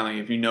joke all the time,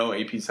 if you know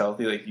AP's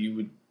healthy, you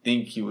would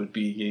think he would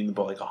be getting the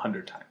ball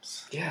 100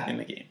 times in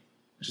the game,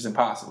 which is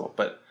impossible.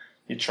 But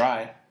you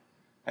try,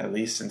 at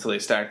least, until they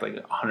stacked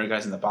 100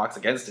 guys in the box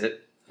against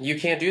it. You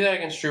can't do that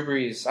against Drew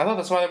Brees. I thought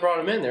that's why they brought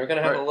him in. They were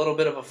going to have a little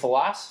bit of a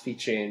philosophy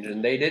change,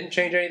 and they didn't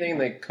change anything.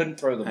 They couldn't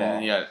throw the ball.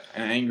 And you got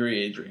an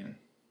angry Adrian.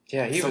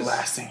 Yeah, That's the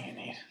last thing you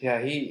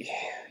need.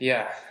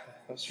 Yeah.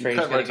 I was afraid he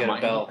was going to get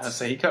a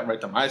belt. He cut right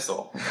to my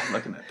soul. I'm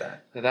looking at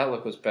that. That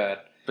look was bad.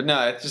 But no,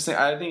 I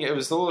think it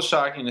was a little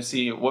shocking to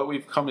see what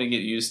we've come to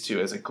get used to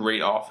as a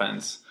great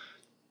offense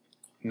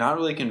not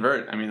really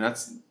convert. I mean, I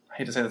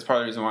hate to say that's part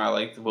of the reason why I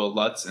like Will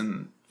Lutz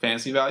and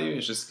fantasy value.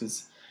 Is just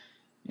because,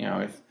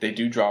 if they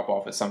do drop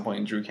off at some point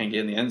and Drew can't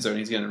get in the end zone,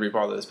 he's going to reap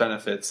all those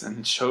benefits. And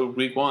it showed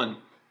week 1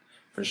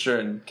 for sure.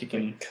 And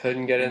kicking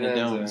couldn't get in the end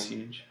zone was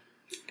huge.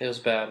 It was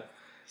bad.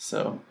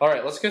 So, all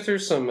right, let's go through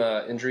some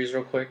injuries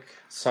real quick.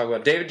 Let's talk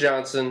about David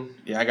Johnson.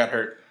 Yeah, I got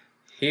hurt.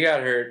 He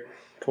got hurt.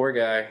 Poor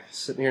guy.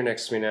 Sitting here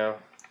next to me now.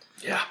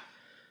 Yeah.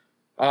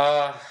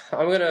 I'm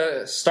going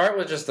to start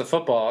with just the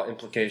football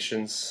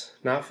implications,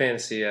 not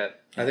fantasy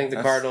yet. I think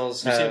the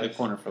Cardinals have... save the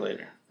corner for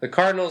later. The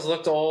Cardinals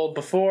looked old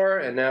before,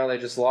 and now they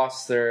just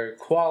lost their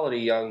quality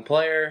young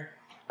player.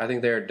 I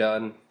think they're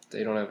done.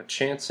 They don't have a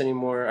chance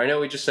anymore. I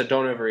know we just said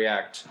don't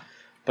overreact,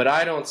 but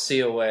I don't see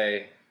a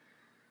way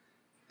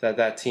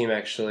that team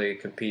actually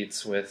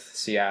competes with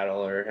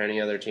Seattle or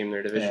any other team in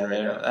their division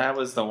right now. That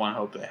was the one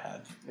hope they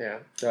had. Yeah.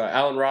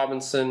 Allen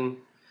Robinson...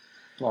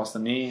 lost the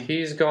knee.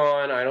 He's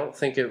gone. I don't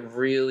think it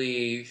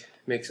really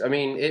makes... I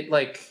mean,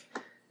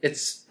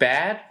 it's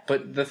bad,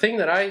 but the thing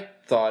that I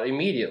thought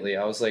immediately,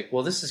 I was like,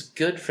 well, this is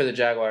good for the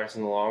Jaguars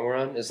in the long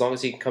run, as long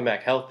as he can come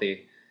back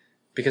healthy,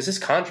 because his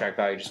contract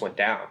value just went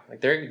down.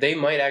 They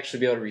might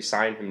actually be able to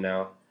re-sign him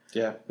now.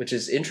 Yeah. Which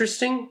is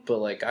interesting,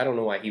 but, I don't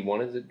know why he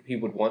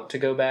would want to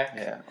go back.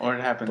 Yeah. Or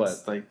it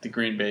happens, the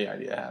Green Bay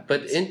idea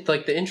happens.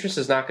 But, the interest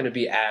is not going to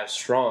be as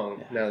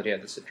strong now that he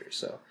had this injury,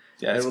 so...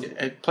 Yeah,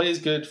 it plays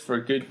good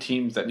for good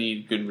teams that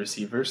need good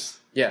receivers.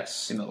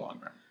 Yes. In the long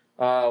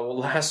run.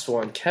 Last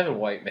one, Kevin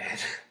White, man.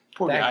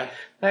 Poor guy.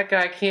 That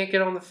guy can't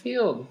get on the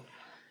field.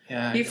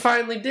 Yeah. He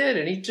finally did,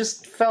 and he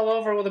just fell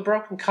over with a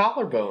broken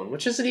collarbone,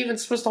 which isn't even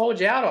supposed to hold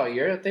you out all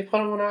year. They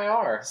put him on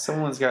IR.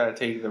 Someone's got to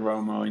take the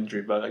Romo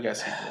injury, but I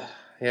guess he did.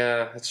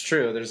 Yeah, that's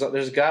true.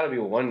 There's got to be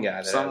one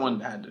guy. Someone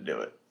had to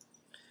do it.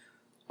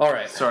 All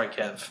right. Sorry,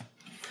 Kev.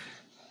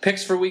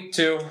 Picks for week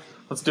 2.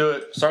 Let's do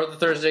it. Start with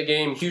the Thursday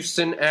game.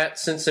 Houston at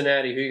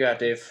Cincinnati. Who you got,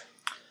 Dave?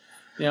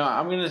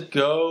 I'm going to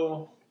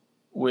go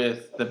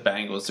with the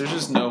Bengals. There's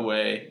just no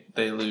way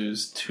they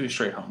lose 2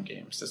 straight home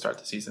games to start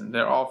the season.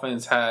 Their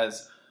offense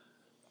has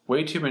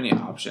way too many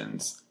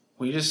options.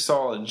 We just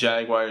saw a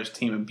Jaguars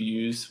team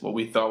abuse what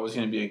we thought was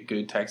going to be a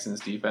good Texans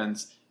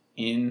defense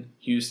in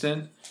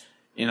Houston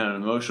in an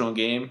emotional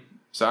game.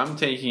 So I'm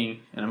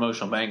taking an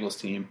emotional Bengals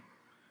team,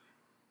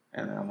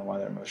 and I don't know why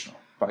they're emotional.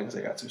 Probably because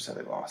they got so upset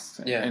they lost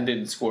and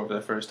didn't score for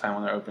the first time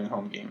on their opening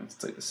home game since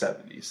the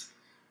 70s.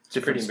 It's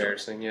pretty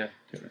embarrassing, yeah.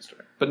 Different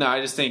story. But no, I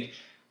just think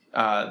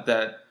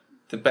that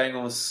the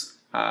Bengals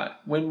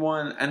win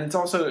one, and it's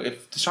also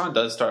if Deshaun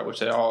does start,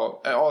 which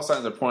all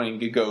signs are pointing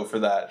to go for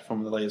that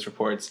from the latest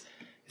reports.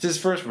 It's his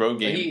first road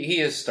game.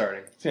 He is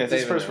starting. Yeah, it's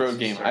his first road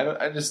game.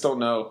 I just don't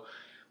know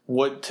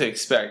what to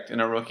expect in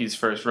a rookie's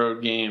first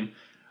road game.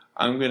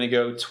 I'm going to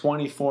go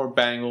 24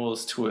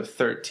 Bengals to a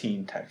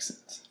 13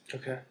 Texans.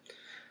 Okay.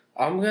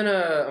 I'm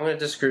gonna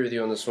disagree with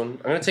you on this one.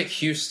 I'm gonna take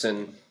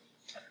Houston,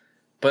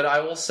 but I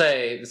will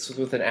say this is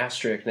with an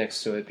asterisk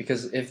next to it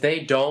because if they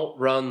don't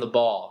run the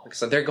ball,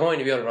 because they're going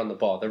to be able to run the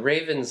ball. The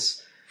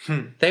Ravens,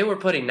 they were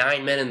putting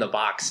 9 men in the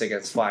box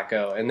against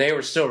Flacco, and they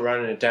were still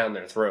running it down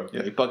their throat.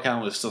 Yeah, Buck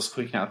Allen was still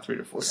squeaking out 3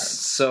 to 4 times.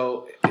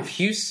 So if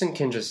Houston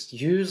can just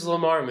use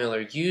Lamar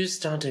Miller, use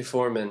Dante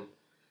Foreman,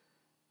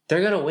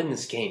 they're gonna win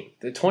this game.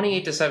 The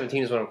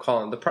 28-17 is what I'm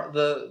calling.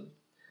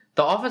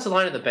 The offensive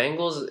line of the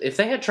Bengals, if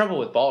they had trouble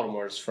with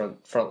Baltimore's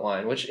front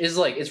line, which is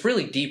it's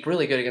really deep,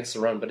 really good against the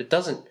run, but it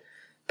doesn't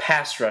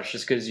pass rush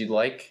as good as you'd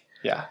like.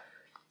 Yeah.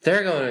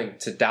 They're going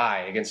to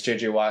die against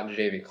J.J. Watt and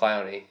Jadeveon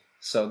Clowney.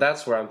 So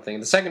that's where I'm thinking.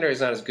 The secondary is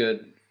not as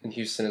good in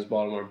Houston as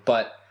Baltimore,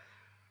 but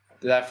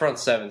that front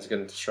seven is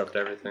going to disrupt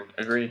everything.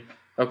 Agreed.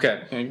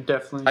 Okay.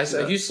 Definitely. I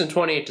said Houston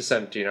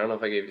 28-17. I don't know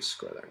if I gave you a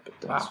score there, but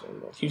that's what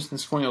I'm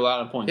Houston's scoring a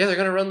lot of points. Yeah, they're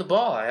going to run the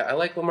ball. I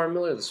like Lamar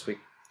Miller this week.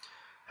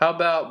 How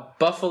about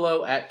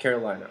Buffalo at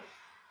Carolina?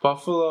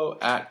 Buffalo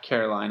at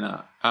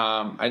Carolina.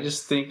 I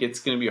just think it's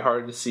going to be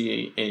hard to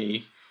see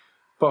a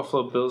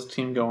Buffalo Bills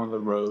team go on the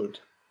road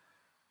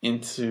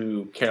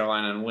into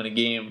Carolina and win a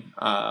game.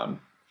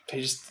 They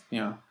just,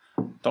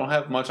 don't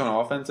have much on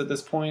offense at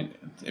this point.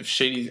 If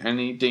Shady's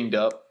any dinged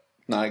up,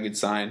 not a good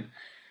sign.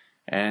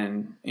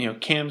 And,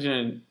 Cam's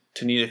going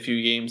to need a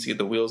few games to get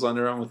the wheels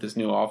under him with this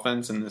new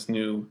offense and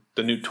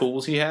the new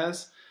tools he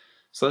has.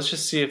 So let's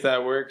just see if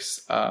that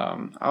works.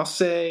 I'll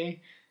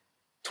say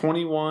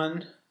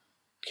 21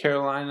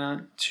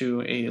 Carolina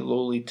to a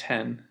lowly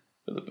 10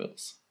 for the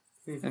Bills.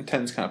 And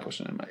 10's kind of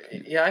pushing it in my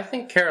opinion. Yeah, I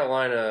think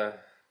Carolina,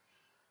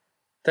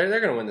 they're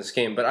going to win this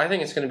game, but I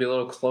think it's going to be a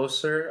little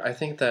closer. I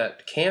think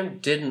that Cam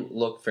didn't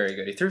look very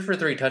good. He threw for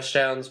 3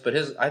 touchdowns, but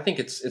I think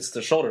it's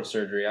the shoulder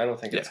surgery. I don't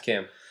think it's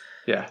Cam.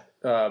 Yeah.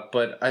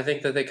 But I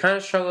think that they kind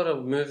of struggle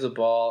to move the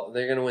ball.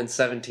 They're going to win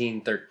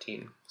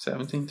 17-13.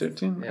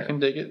 17-13? Yeah. I can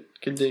dig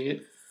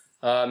it.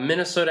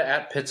 Minnesota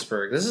at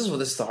Pittsburgh. This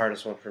is the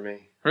hardest one for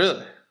me.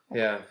 Really?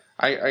 Yeah.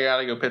 I got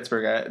to go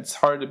Pittsburgh. It's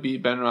hard to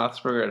beat Ben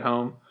Roethlisberger at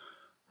home.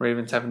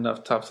 Ravens have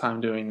enough tough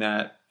time doing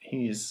that.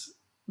 He's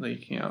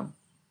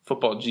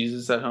football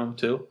Jesus at home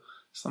too,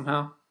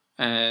 somehow.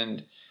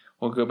 And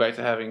we'll go back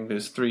to having the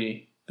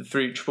three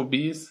triple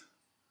Bs.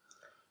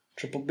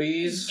 Triple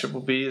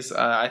Bs.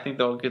 I think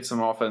they'll get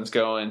some offense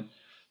going.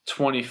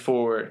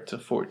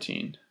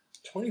 24-14.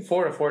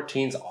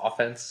 24-14's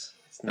offense.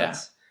 It's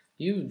nuts.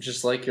 Yeah. You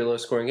just like your low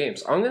scoring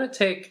games. I'm gonna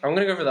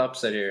go for the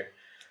upset here.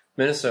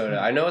 Minnesota.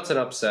 I know it's an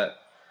upset.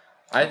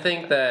 I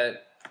think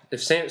that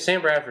if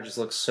Sam Bradford just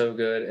looks so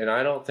good, and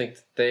I don't think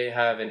that they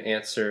have an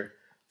answer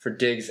for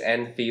Diggs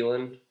and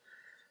Thielen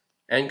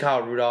and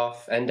Kyle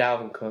Rudolph and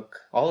Dalvin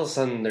Cook. All of a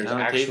sudden, there's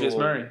actual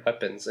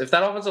weapons. If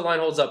that offensive line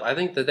holds up, I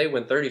think that they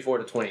win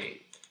 34-28.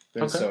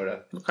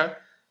 Minnesota. Okay.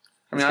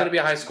 It's going to be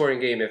a high-scoring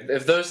game.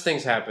 If those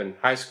things happen,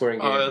 high-scoring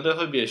game. It'll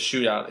definitely be a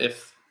shootout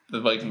if the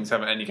Vikings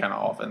have any kind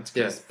of offense.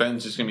 Because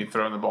Ben's just going to be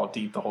throwing the ball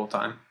deep the whole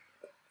time.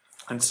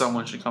 And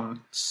someone should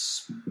come.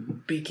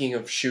 Speaking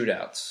of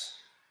shootouts,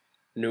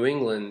 New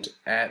England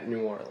at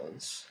New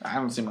Orleans. I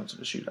haven't seen much of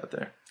a shootout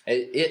there.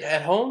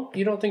 At home?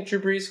 You don't think Drew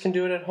Brees can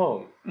do it at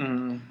home?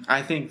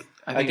 I think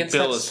against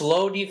Bill that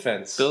slow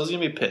defense. Bill's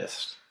going to be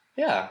pissed.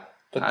 Yeah.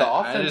 But the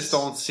offense I just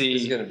don't see,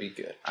 is going to be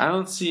good. I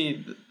don't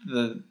see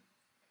the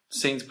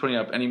Saints putting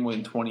up any more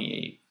than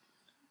 28.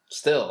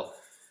 Still.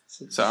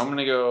 So I'm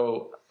gonna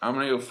go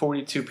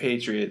 42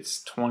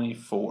 Patriots,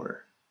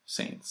 24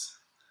 Saints.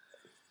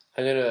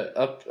 I'm gonna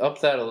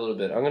up that a little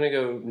bit. I'm gonna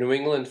go New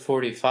England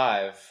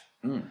 45,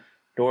 New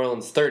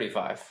Orleans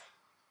 35.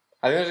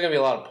 I think there's gonna be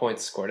a lot of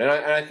points scored, and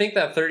I think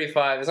that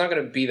 35 is not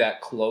gonna be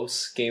that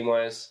close game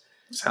wise.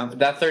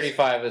 That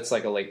 35, it's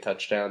like a late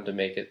touchdown to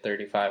make it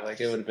 35. Like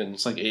it would have been.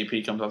 It's like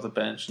AP comes off the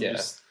bench. And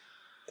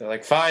they're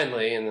like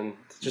finally, and then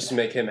just to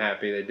make him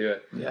happy, they do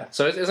it. Yeah.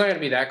 So it's not going to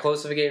be that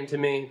close of a game to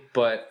me,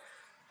 but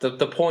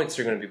the points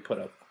are going to be put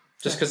up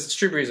just because it's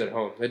Drew Brees at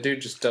home. The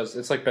dude just does.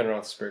 It's like Ben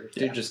Roethlisberger.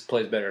 Dude just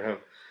plays better at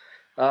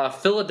home.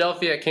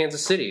 Philadelphia at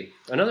Kansas City.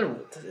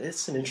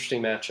 It's an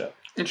interesting matchup.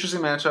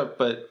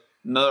 But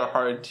another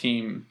hard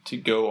team to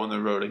go on the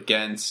road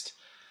against.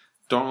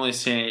 Don't really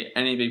see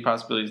any big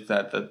possibilities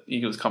that the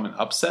Eagles come and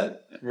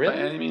upset by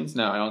any means.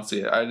 No, I don't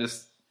see it. I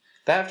just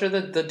after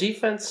the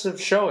defensive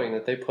showing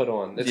that they put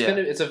on,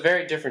 it's a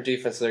very different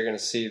defense they're going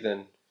to see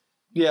than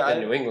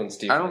New England's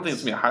defense. I don't think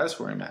it's going to be a high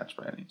scoring match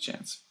by any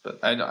chance, but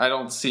I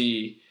don't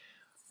see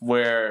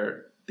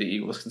where the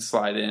Eagles can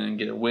slide in and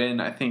get a win.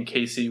 I think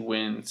KC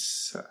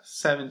wins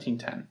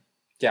 17-10.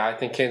 Yeah, I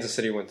think Kansas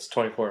City wins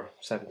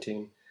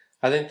 24-17.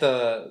 I think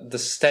the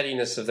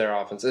steadiness of their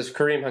offense, if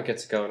Kareem Hunt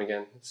gets it going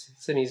again,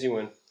 it's an easy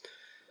win.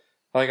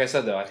 Like I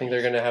said, though, I think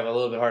they're going to have a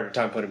little bit harder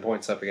time putting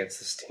points up against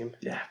this team.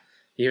 Yeah.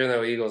 Even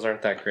though Eagles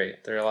aren't that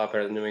great. They're a lot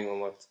better than New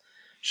England looked.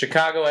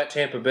 Chicago at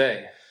Tampa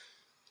Bay.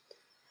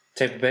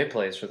 Tampa Bay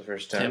plays for the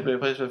first time.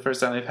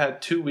 They've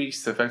had 2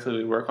 weeks to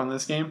effectively work on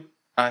this game.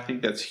 I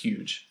think that's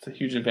huge. It's a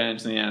huge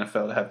advantage in the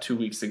NFL to have 2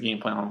 weeks to game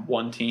plan on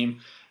one team.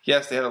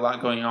 Yes, they had a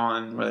lot going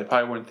on where they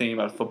probably weren't thinking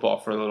about football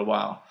for a little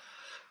while.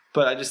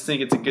 But I just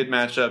think it's a good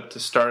matchup to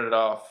start it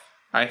off.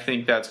 I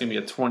think that's going to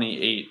be a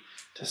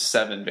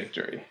 28-7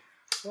 victory.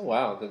 Oh,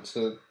 wow.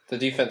 So the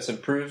defense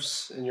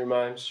improves in your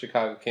mind.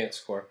 Chicago can't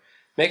score.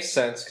 Makes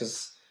sense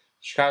because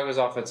Chicago's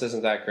offense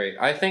isn't that great.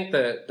 I think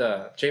that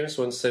Jameis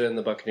Winston and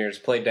the Buccaneers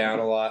play down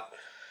a lot.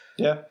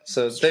 Yeah.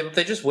 So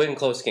they just win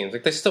close games.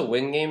 Like they still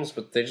win games,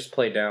 but they just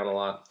play down a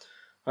lot.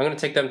 I'm going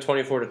to take them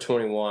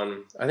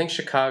 24-21. I think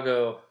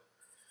Chicago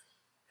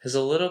has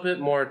a little bit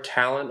more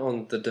talent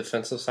on the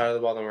defensive side of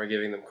the ball than we're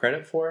giving them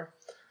credit for.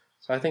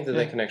 So I think that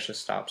they can actually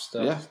stop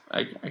stuff. Yeah,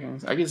 I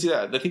can see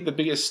that. I think the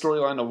biggest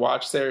storyline to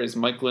watch there is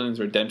Mike Glennon's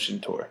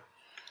redemption tour.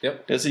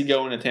 Yep. Does he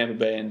go into Tampa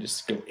Bay and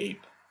just go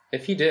ape?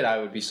 If he did, I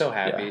would be so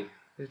happy. Yeah.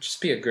 It'd just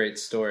be a great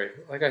story.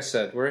 Like I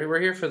said, we're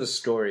here for the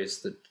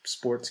stories that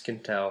sports can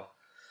tell.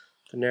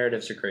 The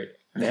narratives are great.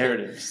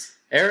 Narratives.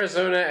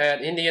 Arizona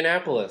at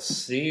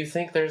Indianapolis. Do you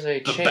think there's a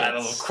chance? The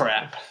battle of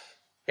crap.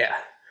 Yeah.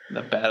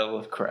 The battle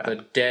of crap.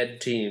 The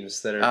dead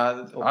teams that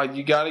are.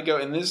 You got to go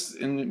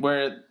in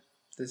where.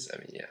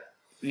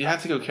 You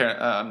have to go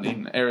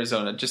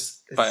Arizona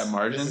just by a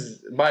margin.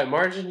 By a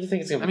margin, you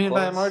think it's gonna be close?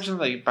 By a margin,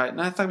 it's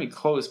not gonna be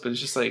close, but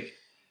it's just like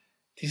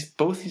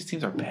both these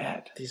teams are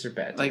bad. These are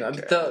bad. Like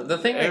the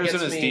thing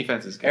Arizona's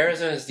defense is good.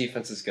 Arizona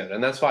defense is good,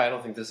 and that's why I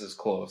don't think this is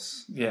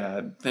close.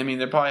 Yeah, they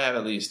probably have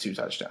at least 2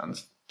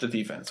 touchdowns. The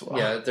defense will.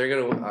 Yeah, they're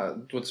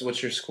gonna.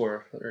 What's your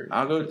score?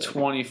 I'll go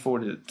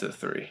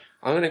 24-3.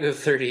 I'm gonna go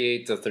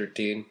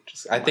 38-13.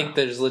 I think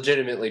there's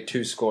legitimately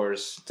 2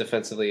 scores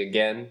defensively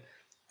again.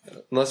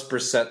 Unless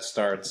Brissett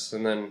starts,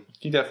 and then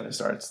he definitely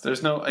starts.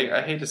 There's no.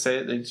 I hate to say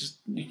it.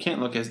 You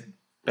can't look as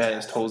bad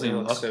as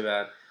Tolzien looks. So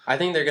bad. I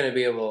think they're going to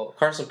be able.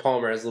 Carson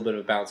Palmer has a little bit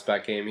of a bounce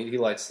back game. He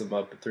lights them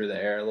up through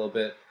the air a little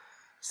bit.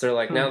 So they're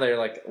like now they're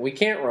like we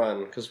can't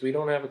run because we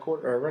don't have a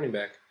running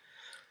back.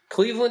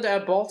 Cleveland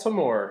at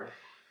Baltimore.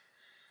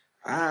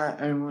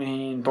 I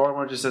mean,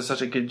 Baltimore just does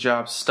such a good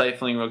job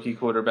stifling rookie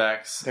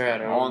quarterbacks. They're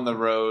at home. On the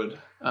road.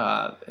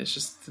 It's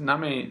just not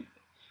many.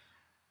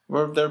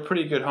 They're a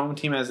pretty good home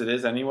team as it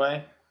is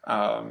anyway,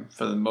 for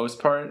the most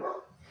part.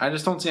 I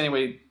just don't see any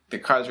way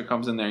that Kaiser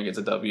comes in there and gets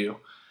a W.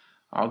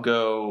 I'll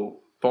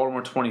go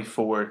Baltimore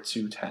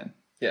 24-10.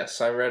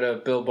 Yes, I read a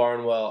Bill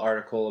Barnwell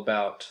article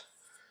about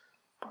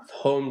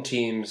home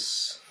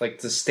teams, like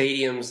the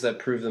stadiums that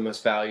prove the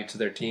most value to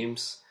their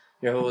teams.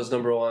 You know who was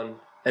number one?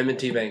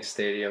 M&T Bank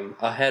Stadium,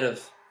 ahead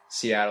of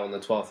Seattle in the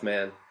 12th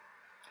man.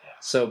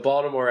 So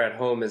Baltimore at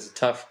home is a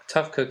tough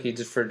cookie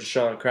for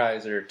Deshaun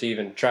Kaiser to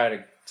even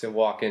try to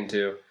walk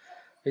into.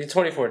 It's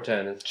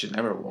 24-10. Should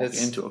never walk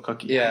into a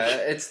cookie.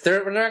 Yeah,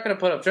 they're not going to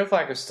put up. Joe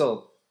Flacco's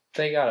still.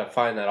 They got to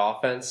find that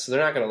offense. So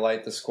they're not going to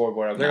light the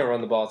scoreboard up. They're going to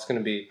run the ball. It's going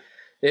to be.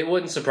 It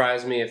wouldn't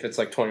surprise me if it's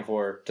like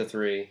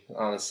 24-3.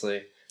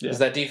 Honestly, because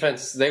that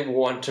defense, they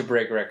want to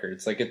break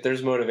records. Like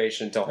there's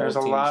motivation to hold. There's a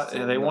lot.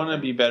 They want to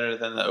be better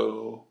than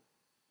the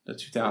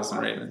 2000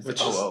 Ravens,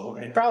 which is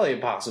probably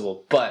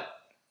impossible, but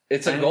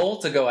it's a goal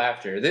to go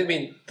after. I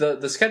mean,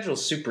 the schedule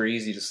is super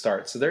easy to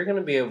start, so they're going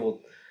to be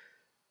able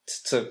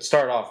to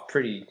start off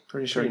pretty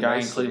sure a guy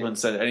in Cleveland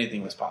said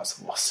anything was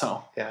possible,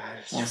 so yeah,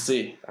 we'll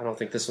see. I don't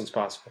think this one's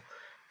possible.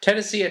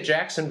 Tennessee at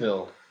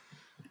Jacksonville.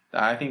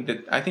 I think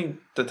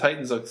the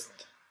Titans looked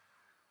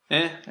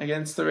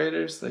against the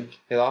Raiders. Like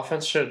the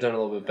offense should have done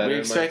a little bit better. We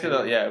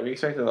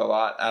expected a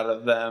lot out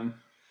of them.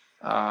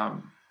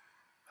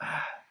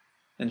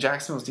 And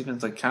Jacksonville's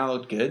defense kind of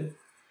looked good.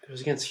 It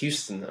was against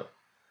Houston though.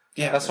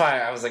 Yeah, that's why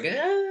I was like,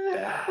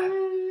 I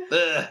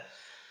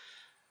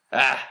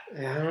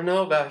don't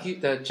know about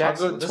the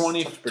Jacksonville. I'll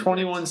go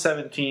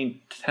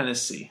 21-17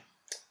 Tennessee.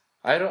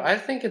 I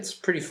think it's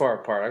pretty far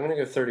apart. I'm going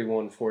to go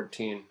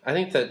 31-14. I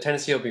think that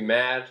Tennessee will be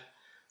mad.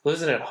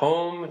 Losing at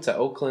home to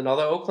Oakland,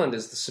 although Oakland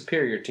is the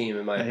superior team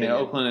in my opinion. Yeah,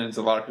 Oakland is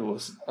a lot of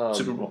people's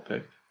Super Bowl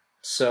pick.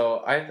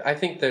 So I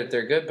think that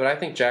they're good, but I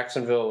think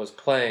Jacksonville was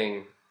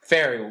playing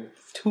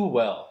too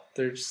well.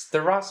 Their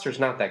roster's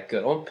not that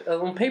good.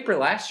 On paper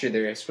last year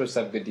they were supposed to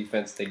have good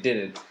defense. They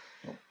didn't.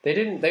 They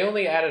didn't. They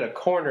only added a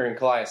corner in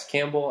Calais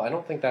Campbell. I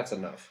don't think that's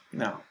enough.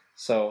 No.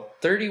 So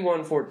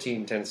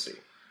 31-14 Tennessee.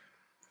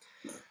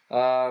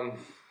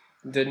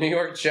 The New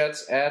York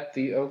Jets at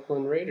the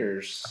Oakland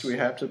Raiders. Do we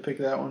have to pick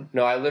that one?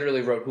 No, I literally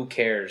wrote "Who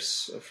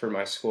cares" for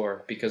my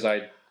score because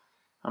I'm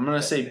going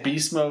to say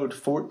Beast Mode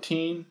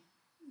 14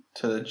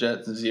 to the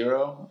Jets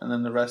 0, and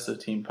then the rest of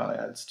the team probably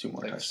adds 2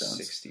 more touchdowns.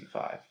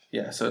 65.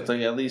 Yeah, so it's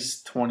at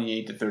least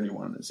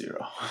 28-31 to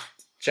 0.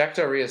 Jack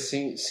Del Rio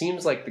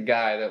seems like the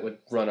guy that would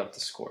run up the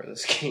score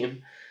this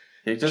game.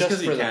 Yeah, just because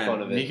he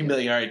can. He can be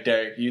like, all right,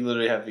 Derek, you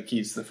literally have the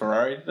keys to the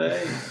Ferrari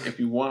today. If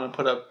you want to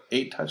put up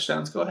 8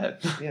 touchdowns, go ahead.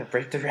 Yeah,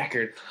 break the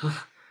record.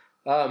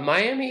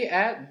 Miami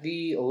at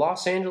the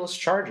Los Angeles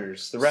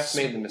Chargers. The ref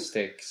made the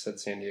mistake, said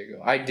San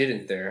Diego. I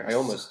didn't there. I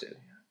almost did.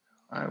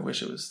 I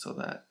wish it was still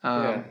that.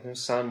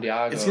 There's San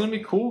Diego. It's going to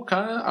be cool,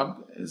 kind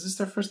of. Is this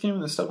their first game in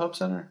the StubHub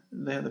Center?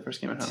 They had the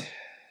first game at home.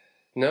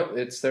 No,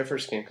 it's their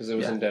first game because it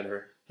was in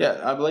Denver. Yeah,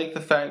 I like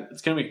the fact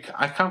it's going to be.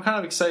 I'm kind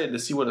of excited to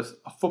see what a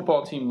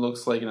football team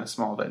looks like in a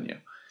small venue.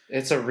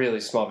 It's a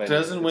really small venue. It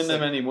doesn't win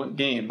them any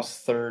games. A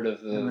third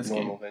of the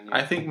normal venue.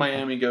 I think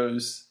Miami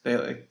goes. They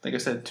like I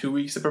said, 2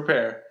 weeks to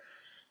prepare.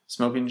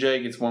 Smoking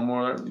Jay gets 1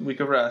 more week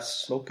of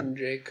rest. Smoking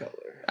Jay color.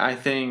 I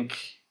think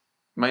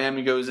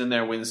Miami goes in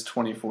there, wins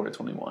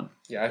 24-21.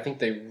 Yeah, I think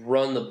they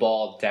run the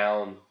ball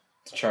down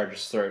the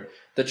Chargers' throat.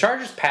 The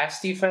Chargers'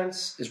 pass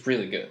defense is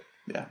really good.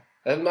 Yeah.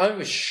 I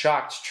was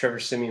shocked Trevor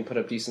Siemian put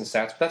up decent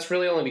stats, but that's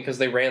really only because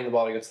they ran the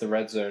ball against the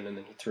red zone and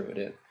then he threw it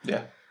in.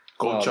 Yeah.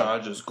 Go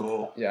Chargers,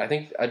 go. Yeah, I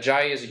think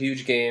Ajayi is a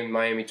huge game.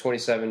 Miami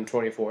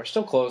 27-24.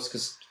 Still close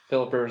because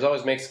Philip Rivers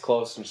always makes it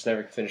close and just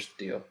never can finish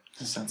the deal.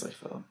 This sounds like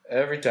Phil.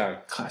 Every time.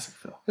 Classic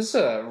Phil. This is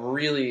a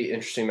really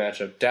interesting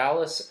matchup.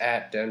 Dallas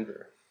at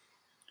Denver.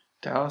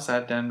 Dallas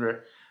at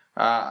Denver.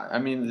 I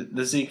mean,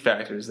 the Zeke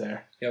factor is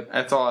there. Yep.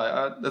 That's all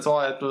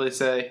I have to really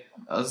say.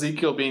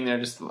 Ezekiel being there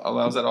just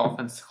allows that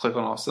offense to click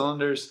on all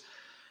cylinders.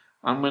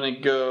 I'm going to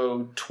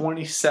go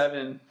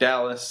 27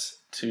 Dallas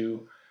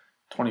to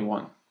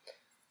 21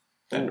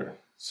 Denver. Ooh.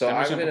 So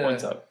I'm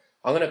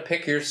going to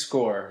pick your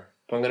score,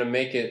 but I'm going to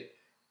make it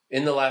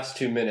in the last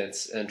 2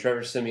 minutes, and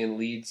Trevor Siemian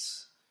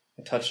leads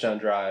a touchdown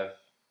drive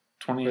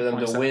for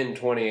them to win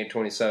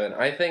 28-27.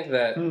 I think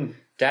that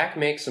Dak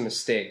makes a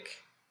mistake,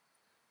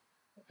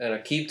 and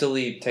Aqib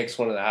Talib takes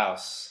one to the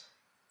house.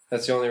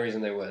 That's the only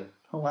reason they win.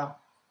 Oh, wow.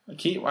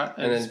 Aqib, wow.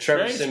 And then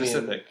Trevor Siemian.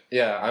 Specific.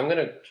 Yeah, I'm going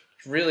to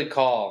really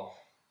call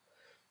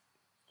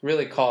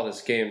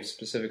this game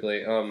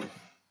specifically. I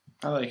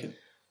like it.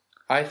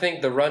 I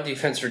think the run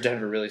defense for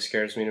Denver really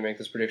scares me to make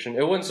this prediction.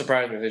 It wouldn't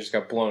surprise me if they just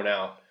got blown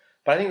out.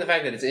 But I think the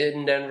fact that it's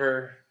in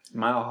Denver,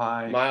 mile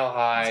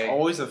high, it's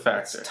always a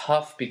factor. It's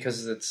tough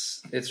because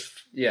it's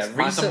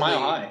a mile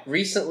high.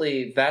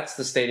 Recently, that's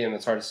the stadium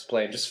that's hardest to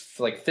play. Just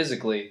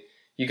physically,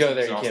 you go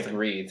there, you can't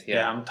breathe.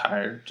 Yeah, I'm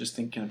tired just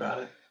thinking about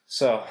it.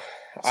 So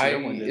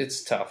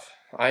it's tough.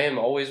 I am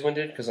always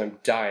winded because I'm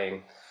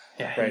dying.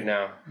 right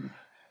now.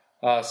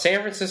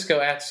 San Francisco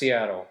at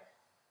Seattle.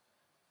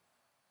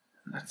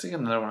 That's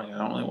another one I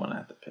don't really want to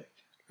have to pick.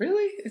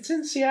 Really? It's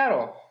in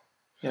Seattle.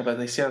 Yeah, but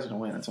Seattle's going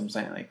to win. That's what I'm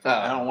saying. Like,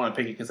 I don't want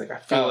to pick it because I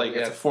feel like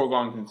it's a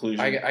foregone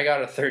conclusion. I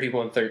got a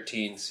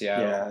 31-13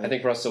 Seattle. Yeah, I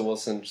think Russell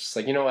Wilson just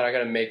like, you know what? I got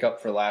to make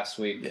up for last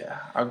week. Yeah,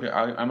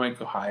 I might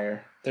go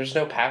higher. There's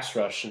no pass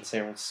rush in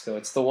San Francisco.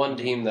 It's the one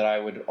team that I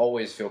would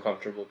always feel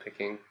comfortable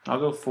picking. I'll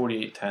go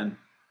 48-10.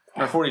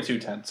 Or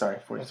 42-10. Sorry,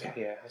 42.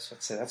 Okay, yeah, that's what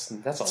I'd say.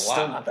 That's a lot.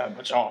 Still not that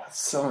much off.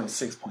 It's still only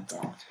 6 points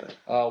off.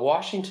 But.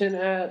 Washington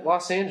at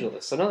Los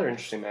Angeles. Another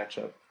interesting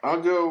matchup.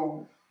 I'll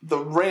go the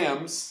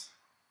Rams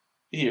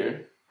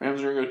here.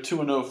 Rams are going to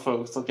go 2-0,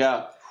 folks. Look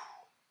out.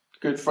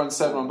 Good front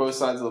seven on both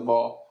sides of the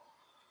ball.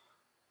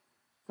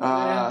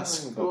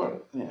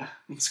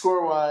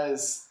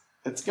 Score-wise,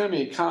 it's going to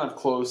be kind of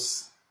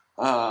close.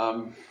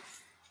 I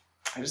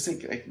just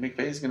think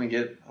McVay's going to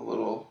get a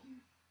little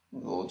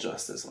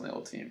justice on the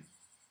old team.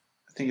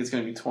 I think it's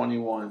going to be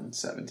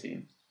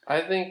 21-17.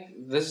 I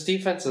think this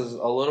defense is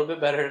a little bit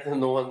better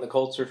than the one the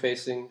Colts are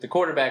facing. The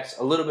quarterback's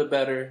a little bit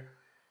better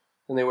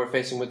than they were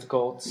facing with the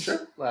Colts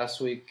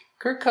last week.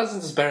 Kirk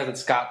Cousins is better than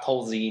Scott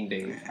Tolzien,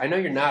 Dave. I know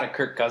you're not a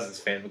Kirk Cousins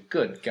fan, but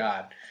good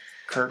God.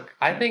 Kirk.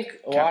 I think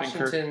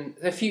Washington,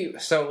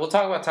 so we'll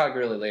talk about Todd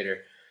Gurley later,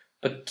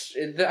 but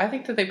I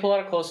think that they pull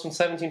out a close one,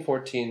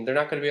 17-14. They're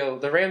not going to be able,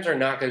 the Rams are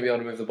not going to be able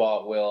to move the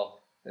ball at will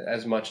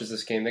as much as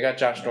this game. They got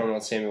Josh Norman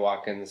and Sammy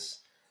Watkins.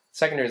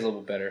 Secondary is a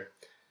little bit better.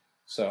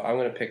 So I'm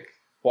going to pick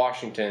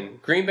Washington.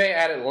 Green Bay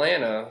at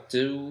Atlanta.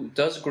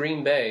 Does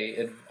Green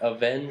Bay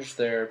avenge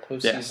their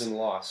postseason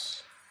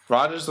loss?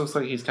 Rodgers looks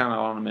like he's kind of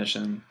on a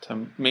mission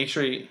to make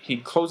sure he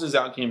closes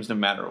out games no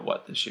matter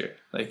what this year.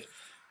 Like,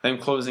 them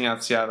closing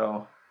out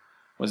Seattle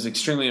was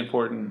extremely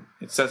important.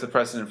 It sets a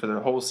precedent for the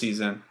whole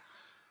season.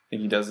 I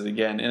think he does it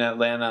again. In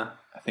Atlanta,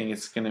 I think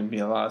it's going to be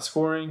a lot of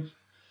scoring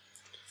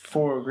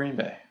for Green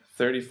Bay.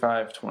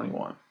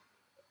 35-21.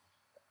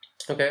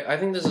 Okay, I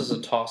think this is a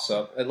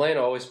toss-up.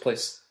 Atlanta always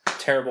plays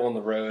terrible on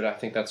the road. I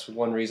think that's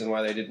one reason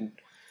why they didn't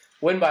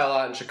win by a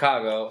lot in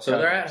Chicago. So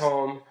they're at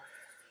home.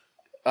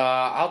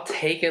 I'll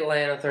take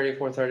Atlanta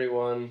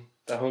 34-31.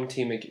 The home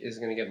team is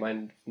going to get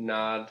my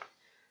nod.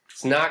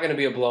 It's not going to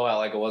be a blowout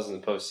like it was in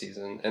the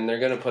postseason, and they're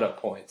going to put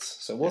up points.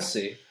 So we'll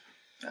see.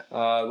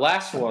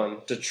 Last one,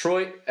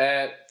 Detroit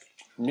at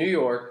New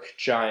York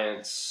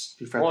Giants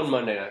on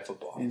Monday Night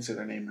Football. You didn't say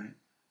their name right.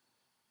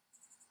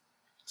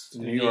 It's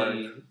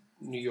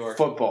New York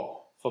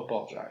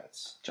Football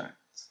Giants.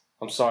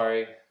 I'm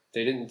sorry.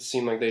 They didn't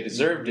seem like they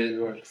deserved it. New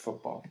York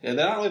football. Yeah,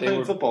 they're not really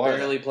playing football. They were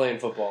barely playing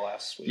football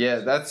last week. Yeah,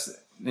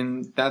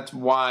 that's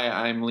why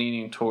I'm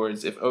leaning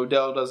towards if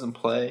Odell doesn't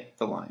play,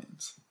 the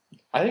Lions.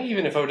 I think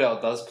even if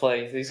Odell does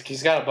play,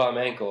 he's got a bum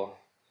ankle.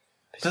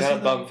 He's got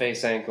a bum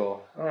face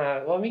ankle.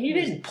 Well, I mean, he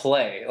didn't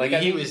play. Like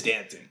he was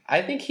dancing.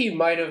 I think he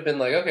might have been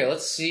like, okay,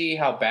 let's see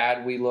how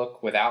bad we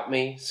look without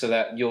me so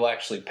that you'll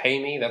actually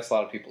pay me. That's a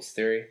lot of people's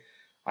theory.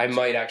 I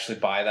might actually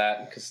buy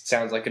that because it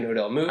sounds like an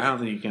Odell move. I don't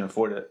think you can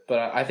afford it.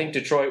 But I think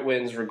Detroit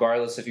wins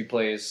regardless if he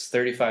plays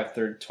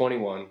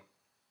 35-21.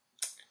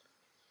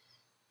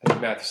 I think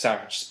Matthew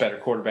Stafford's just a better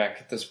quarterback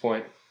at this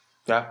point.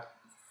 Yeah.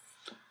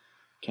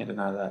 Can't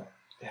deny that.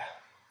 Yeah.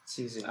 It's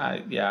easy.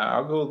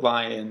 I'll go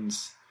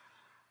Lions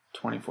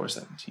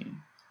 24-17.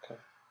 Okay.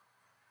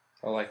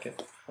 I like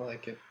it.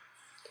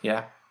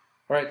 Yeah.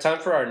 All right, time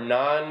for our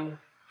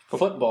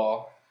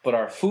non-football, but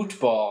our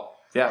football.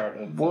 Yeah,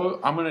 I'm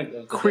going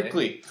to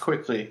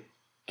quickly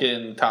get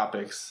in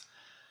topics.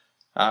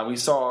 We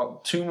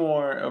saw two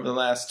more over the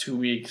last 2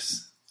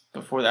 weeks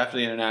after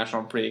the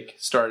international break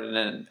started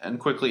and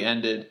quickly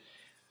ended.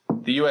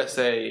 The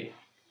USA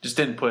just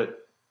didn't put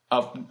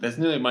up as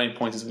nearly many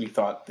points as we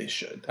thought they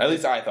should. At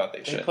least I thought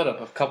they should. They put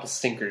up a couple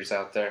stinkers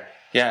out there.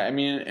 Yeah, I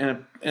mean,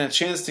 and a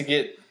chance to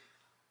get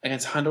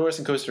against Honduras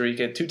and Costa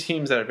Rica, two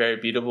teams that are very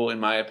beatable in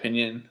my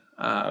opinion.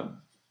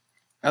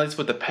 At least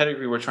with the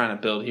pedigree we're trying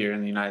to build here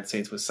in the United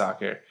States with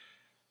soccer,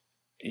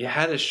 you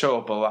had to show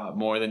up a lot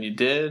more than you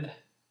did.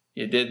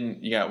 You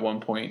didn't. You got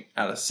 1 point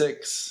out of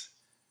 6.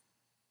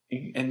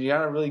 And you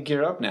got to really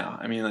gear up now.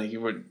 I mean,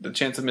 the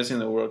chance of missing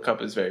the World Cup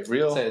is very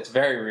real. It's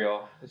very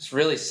real. It's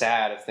really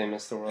sad if they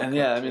miss the World Cup. And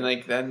yeah, I mean,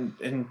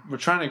 and we're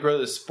trying to grow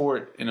the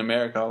sport in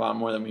America a lot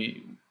more than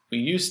we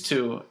used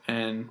to.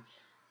 And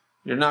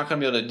you're not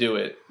going to be able to do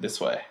it this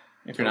way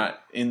if you're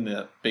not in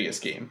the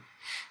biggest game.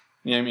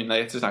 You know what I mean?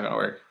 It's just not going to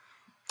work.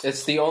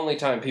 It's the only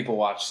time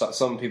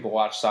some people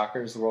watch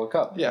soccer is the World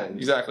Cup. Yeah,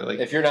 exactly.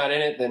 If you're not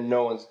in it, then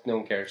no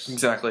one cares.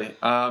 Exactly.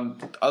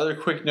 Other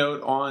quick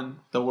note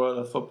on the world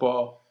of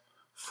football,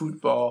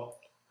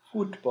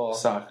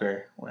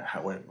 soccer. What do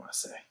you want to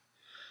say?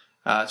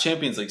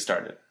 Champions League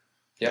started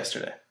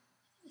yesterday.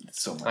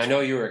 It's so much. I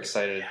know you were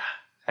excited.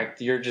 Yeah.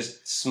 You're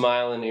just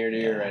smiling ear to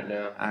ear right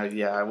now.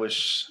 I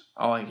wish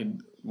all I could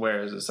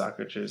wear is a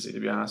soccer jersey. To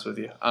be honest with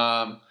you,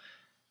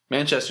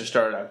 Manchester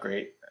started out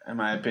great. In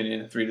my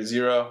opinion,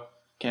 3-0.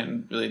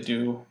 Can't really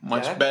do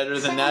much better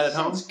than that at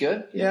home. Sounds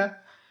good. Yeah.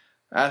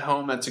 At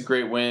home, that's a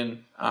great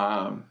win.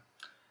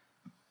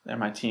 they're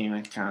my team.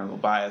 I'm kind of a little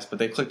biased, but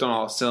they clicked on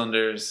all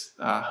cylinders.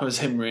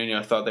 Jose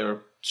Mourinho thought they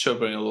were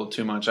showboating a little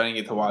too much. I didn't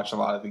get to watch a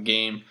lot of the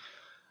game.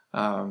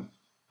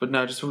 But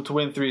no, just to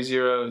win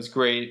 3-0 is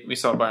great. We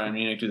saw Bayern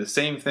Munich do the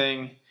same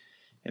thing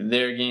in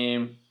their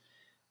game.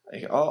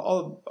 Like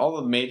all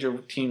the major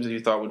teams that you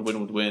thought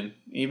would win.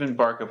 Even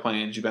Barca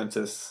playing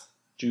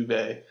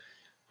Juve,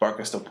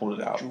 Barca still pulled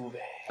it out.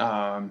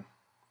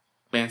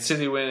 Man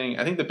City winning.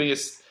 I think the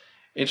biggest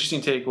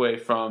interesting takeaway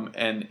from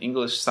an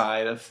English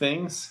side of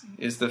things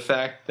is the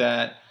fact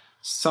that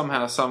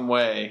somehow, some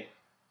way,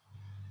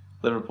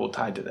 Liverpool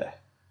tied today.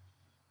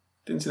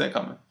 Didn't see that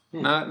coming.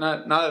 Not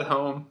at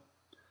home.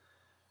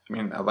 I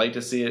mean, I'd like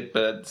to see it,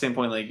 but at the same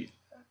point, like,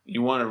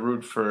 you want to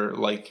root for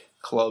like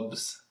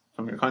clubs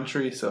from your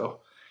country, so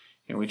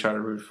we try to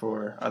root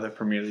for other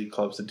Premier League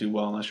clubs to do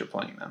well unless you're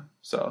playing them.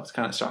 So it's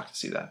kind of shocked to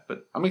see that,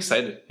 but I'm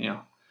excited.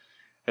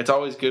 It's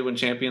always good when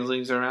Champions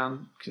League's are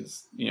around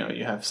because you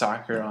have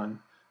soccer on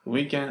the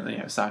weekend, and then you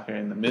have soccer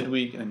in the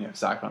midweek, and then you have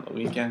soccer on the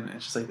weekend. And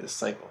it's just like this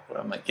cycle where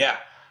I'm like, yeah.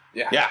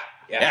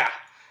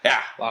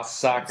 Lots of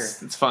soccer.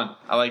 It's fun.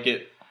 I like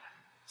it.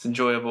 It's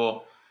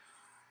enjoyable.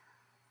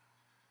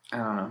 I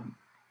don't know.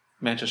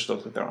 Manchester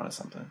looks like they're on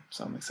something,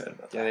 so I'm excited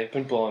about that. Yeah, they've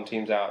been blowing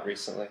teams out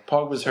recently.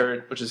 Pogba's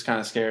hurt, which is kind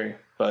of scary,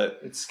 but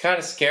it's kind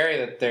of scary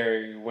that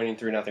they're winning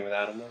 3-0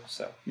 without him, though.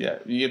 So yeah,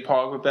 you get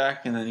Pogba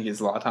back, and then you get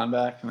Zlatan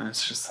back, and then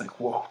it's just like,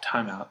 whoa,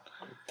 timeout.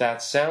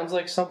 That sounds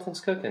like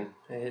something's cooking.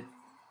 There's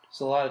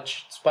a lot of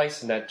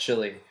spice in that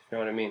chili. You know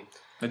what I mean?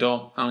 I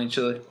don't eat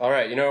chili. All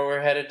right, you know where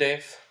we're headed,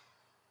 Dave?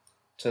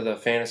 To the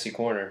fantasy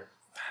corner.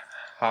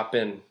 Hop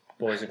in,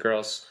 boys and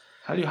girls.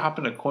 How do you hop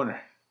in a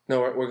corner? No,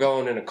 we're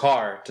going in a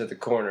car to the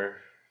corner.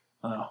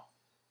 Oh.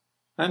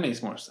 That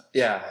makes more sense.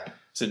 Yeah.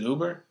 Is it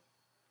Uber?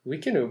 We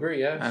can Uber,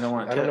 yeah. I don't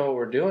want to tip. I don't know what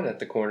we're doing at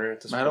the corner.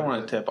 I don't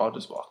want to tip. I'll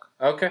just walk.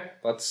 Okay.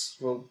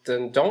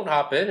 Then don't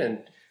hop in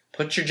and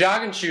put your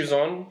jogging shoes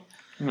on.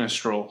 I'm going to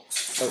stroll.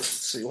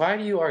 See, why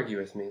do you argue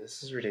with me?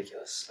 This is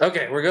ridiculous.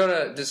 Okay, we're going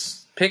to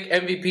just pick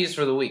MVPs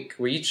for the week.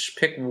 We each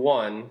pick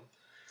one.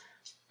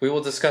 We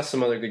will discuss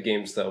some other good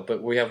games, though.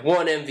 But we have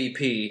one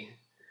MVP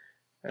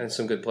and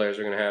some good players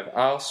we're going to have.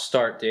 I'll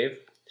start, Dave.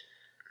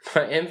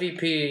 My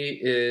MVP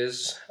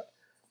is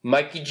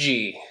Mikey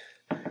G.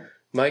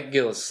 Mike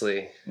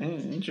Gillislee.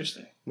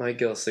 Interesting. Mike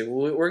Gillislee.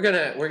 We're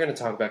gonna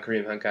talk about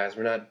Kareem Hunt, guys.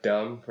 We're not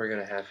dumb. We're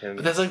gonna have him.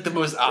 But that's like the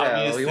most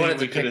obvious thing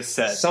we could have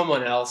said.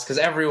 Someone else, because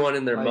everyone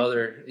and their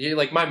mother,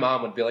 my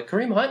mom would be like,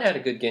 Kareem Hunt had a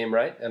good game,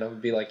 right? And I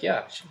would be like,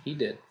 yeah, he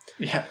did.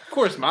 Yeah, of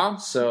course, Mom.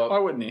 So why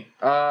wouldn't he?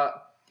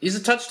 He's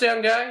a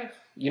touchdown guy.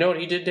 You know what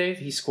he did, Dave?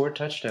 He scored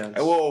touchdowns.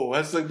 Whoa,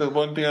 that's like the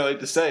one thing I like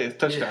to say is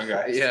touchdown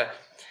guys.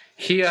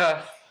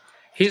 Yeah.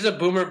 He's a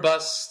boomer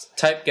bust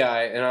type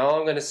guy, and all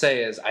I'm going to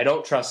say is I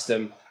don't trust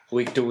him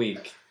week to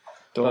week.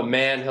 But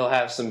man, he'll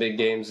have some big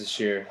games this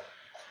year.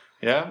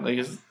 Yeah? Like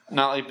it's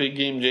not like Big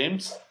Game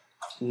James?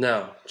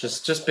 No,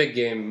 just big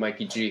game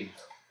Mikey G.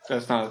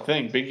 That's not a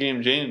thing. Big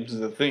Game James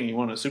is a thing. He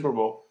won a Super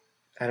Bowl.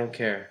 I don't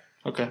care.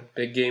 Okay.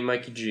 Big game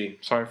Mikey G.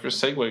 Sorry for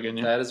segueing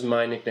you. That is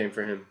my nickname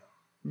for him.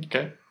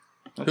 Okay.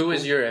 Who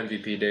is your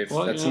MVP, Dave?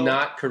 Well, that's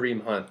not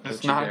Kareem Hunt.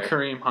 That's not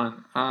Kareem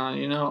Hunt.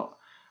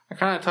 I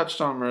kind of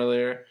touched on him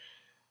earlier,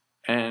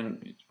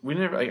 and we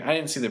never. I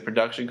didn't see the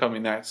production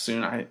coming that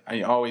soon.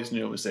 I always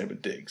knew it was there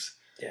with Diggs.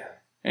 Yeah.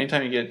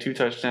 Anytime you get 2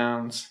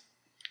 touchdowns,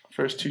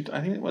 first 2.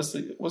 I think it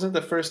wasn't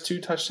the first 2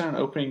 touchdown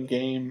opening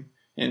game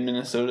in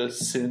Minnesota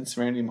since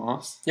Randy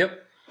Moss.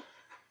 Yep.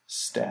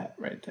 Stat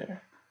right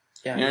there.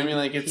 Yeah. You know what I mean?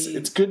 Like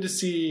it's good to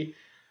see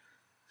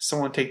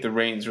someone take the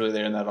reins really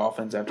there in that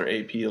offense after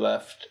AP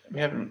left. We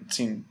haven't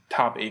seen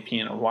top AP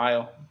in a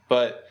while,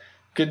 but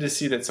good to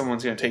see that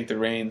someone's going to take the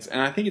reins.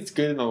 And I think it's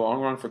good in the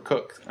long run for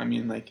Cook. I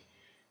mean, like,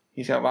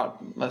 he's got a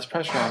lot less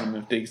pressure on him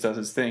if Diggs does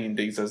his thing, and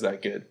Diggs does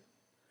that good.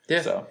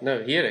 Yeah. So.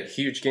 No, he had a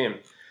huge game.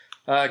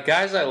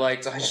 Guys I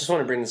liked, I just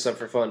want to bring this up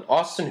for fun.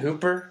 Austin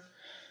Hooper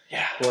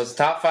was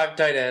top 5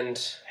 tight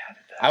end.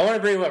 I want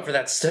to bring him up for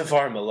that stiff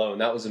arm alone.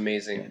 That was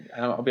amazing.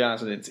 I'll be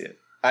honest, I didn't see it.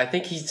 I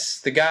think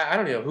he's the guy. I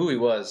don't know who he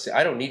was.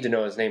 I don't need to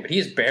know his name, but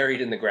he's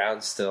buried in the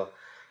ground still.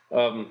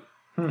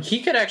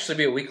 He could actually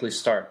be a weekly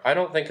start. I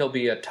don't think he'll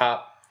be a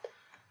top.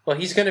 Well,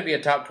 he's going to be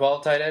a top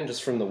 12 tight end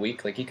just from the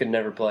week. Like he could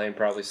never play and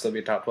probably still be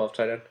a top 12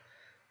 tight end.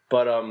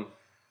 But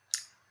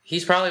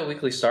he's probably a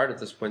weekly start at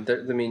this point. I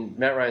mean,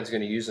 Matt Ryan's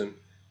going to use him.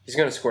 He's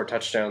going to score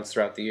touchdowns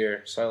throughout the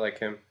year, so I like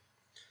him.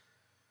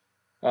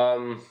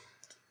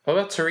 What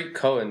about Tariq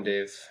Cohen,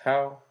 Dave?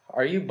 How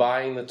are you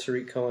buying the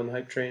Tariq Cohen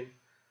hype train?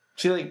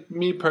 See, like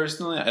me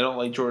personally, I don't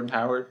like Jordan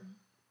Howard.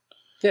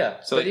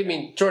 Yeah, so but I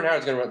mean, Jordan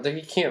Howard's going to run.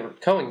 He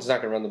can't. Cohen's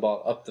not going to run the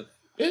ball up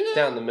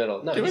down the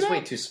middle. No, he's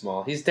way too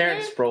small. He's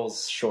Darren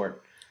Sproles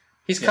short.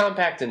 He's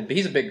compact and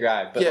he's a big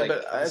guy, but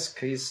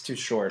he's too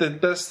short. The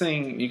best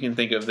thing you can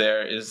think of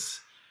there is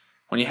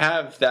when you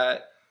have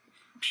that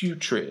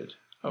putrid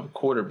of a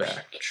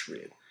quarterback.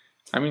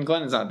 I mean,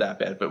 Glennon's not that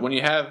bad, but when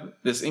you have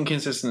this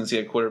inconsistency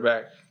at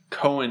quarterback,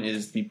 Cohen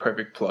is the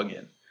perfect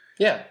plug-in.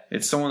 Yeah.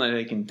 It's someone that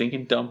they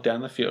can dump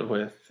down the field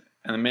with,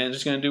 and the man's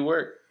just going to do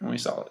work, and we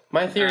saw it.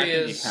 My theory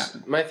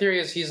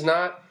is he's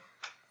not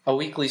a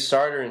weekly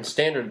starter in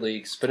standard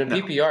leagues, but in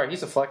PPR,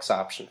 he's a flex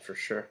option for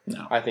sure.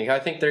 No. I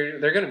think they're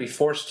going to be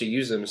forced to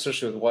use him,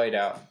 especially with White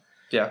out.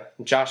 Yeah.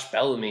 Josh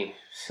Bellamy,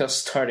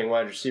 starting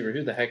wide receiver.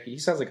 Who the heck? He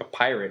sounds like a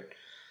pirate.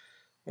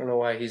 I don't know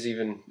why he's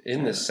even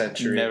in this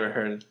century. I've never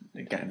heard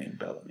a guy named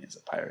Bellamy as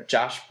a pirate.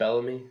 Josh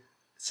Bellamy? It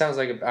sounds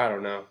like I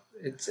don't know.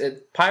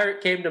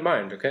 Pirate came to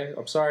mind, okay?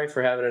 I'm sorry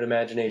for having an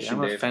imagination,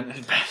 I'm Dave.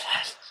 offended by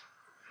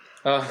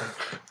that.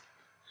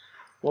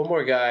 One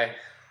more guy,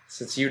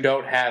 since you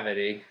don't have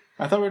any.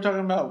 I thought we were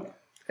talking about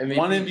MVPs.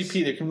 One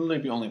MVP. There can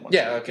literally be only one.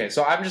 Yeah, okay.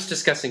 So I'm just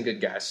discussing good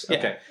guys. Yeah.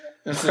 Okay.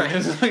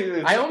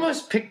 I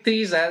almost picked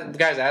these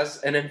guys as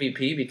an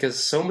MVP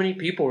because so many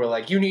people were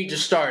like, you need to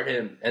start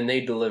him, and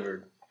they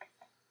delivered.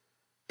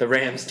 The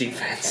Rams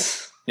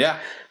defense. Yeah.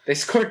 They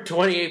scored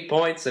 28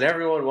 points, and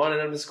everyone wanted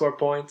them to score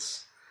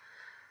points.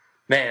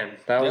 Man,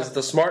 that was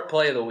the smart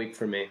play of the week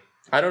for me.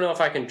 I don't know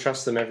if I can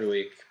trust them every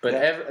week,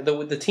 but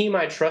the team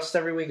I trust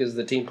every week is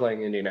the team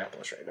playing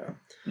Indianapolis right now.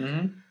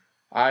 Mm-hmm.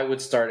 I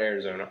would start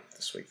Arizona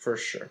this week, for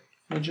sure.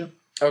 Would you?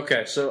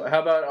 Okay, so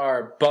how about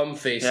our bum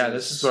faces? Yeah,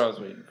 this is what I was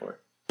waiting for.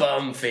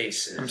 Bum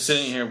faces. I'm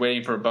sitting here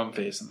waiting for a bum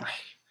face. I'm like,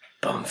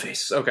 bum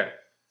faces. Okay.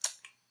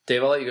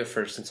 Dave, I'll let you go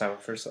first since I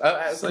went first.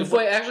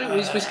 Wait, actually,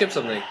 we skipped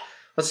something.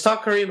 Let's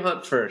talk Kareem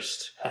Hunt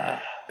first.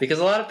 Because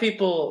a lot of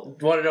people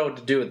want to know what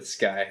to do with this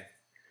guy.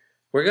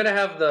 We're going to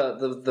have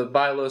the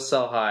buy low,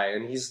 sell high,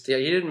 and he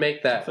didn't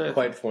make that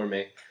quite for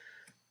me.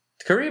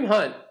 Kareem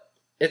Hunt,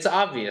 it's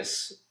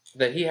obvious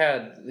that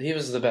he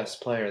was the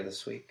best player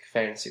this week,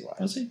 fantasy-wise.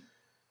 Was he?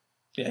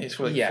 Yeah, he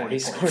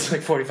scored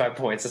like 45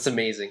 points. That's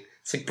amazing.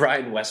 It's like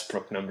Brian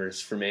Westbrook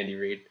numbers from Andy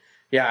Reid.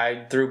 Yeah,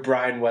 I threw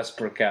Brian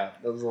Westbrook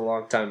out. That was a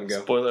long time ago.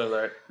 Spoiler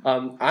alert.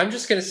 I'm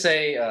just going to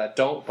say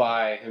don't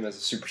buy him as a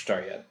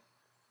superstar yet.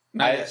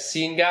 I've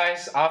seen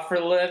guys offer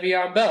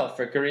Le'Veon Bell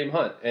for Kareem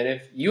Hunt. And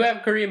if you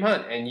have Kareem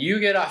Hunt and you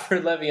get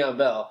offered Le'Veon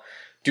Bell,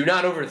 do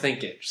not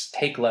overthink it. Just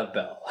take Lev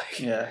Bell.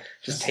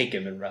 Just take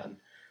him and run.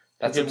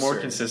 That's get more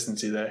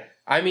consistency there.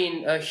 I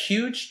mean, a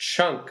huge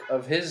chunk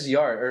of his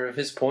of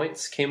his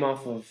points came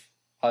off of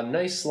a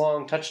nice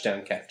long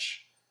touchdown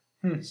catch.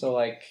 So,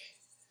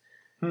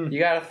 you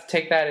got to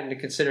take that into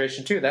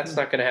consideration too. That's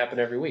not going to happen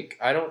every week.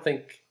 I don't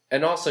think.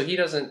 And also, he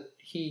doesn't.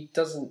 He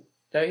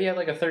had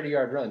like a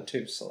 30-yard run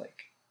too. So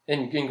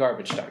in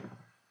garbage time.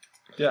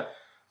 Yeah.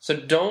 So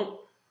don't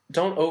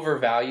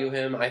overvalue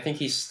him. I think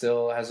he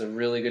still has a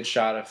really good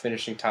shot of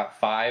finishing top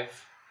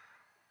 5.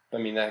 I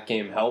mean, that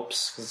game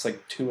helps because it's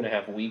like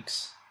 2.5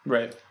 weeks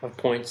of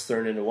points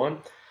thrown into one.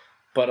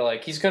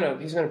 But he's gonna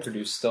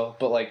produce still.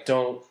 But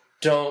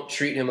don't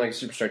treat him like a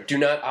superstar. Do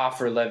not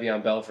offer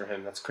Le'Veon Bell for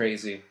him. That's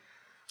crazy.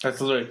 That's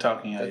literally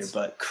talking out of your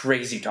butt.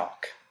 Crazy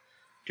talk.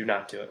 Do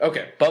not do it.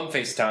 Okay, bum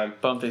face time.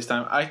 Bum face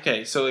time.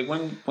 Okay, so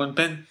when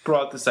Ben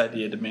brought this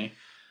idea to me,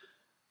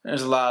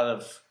 there's a lot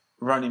of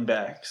running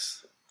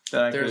backs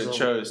that I could have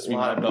chose to be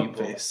my bum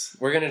face.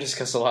 We're going to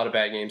discuss a lot of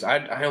bad games.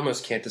 I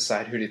almost can't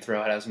decide who to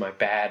throw out as my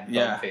bad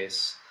bum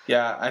face.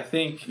 Yeah, I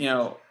think,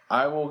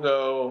 I will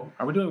go...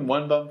 Are we doing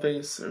one bum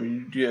face? Or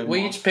do you have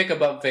we each pick a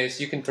bum face.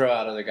 You can throw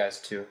out other guys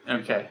too.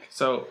 Okay,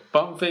 so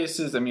bum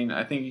faces,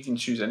 I think you can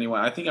choose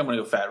anyone. I think I'm going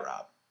to go Fat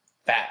Rob.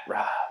 Fat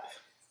Rob.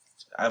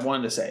 I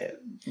wanted to say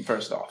it,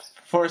 first off.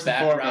 First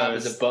and foremost, Rob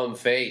is a bum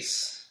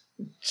face.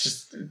 It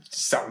just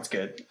sounds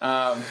good.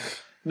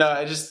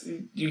 No,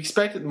 you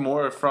expect it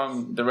more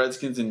from the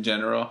Redskins in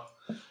general.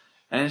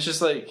 And it's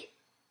just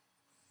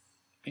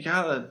you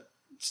gotta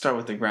start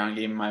with the ground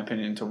game, in my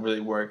opinion, to really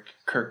work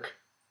Kirk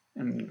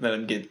and let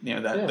him get,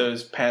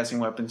 those passing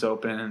weapons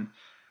open. And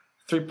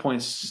 3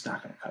 points is just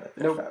not gonna cut it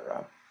there, Fat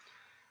Rob.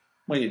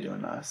 What are you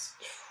doing to us?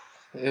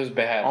 It was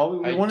bad.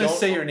 We want to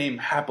say your name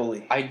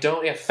happily. I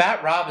don't. Yeah,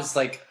 Fat Rob is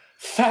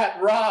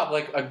Fat Rob,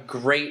 a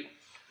great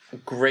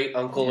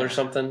uncle or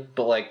something.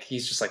 But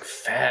he's just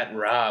Fat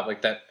Rob,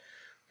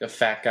 a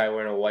fat guy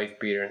wearing a wife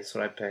beater. That's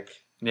what I pick.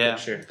 Yeah,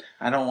 picture.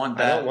 I don't want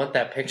that. I don't want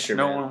that picture.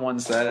 No man. one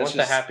wants that. I want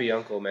the happy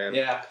uncle, man.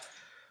 Yeah.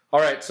 All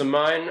right, so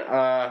mine.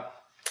 I'm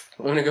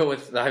gonna go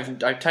with.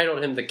 I've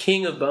titled him the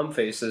King of Bum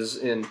Faces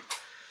in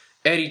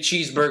Eddie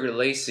Cheeseburger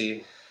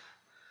Lacy.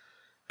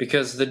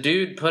 Because the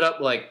dude put up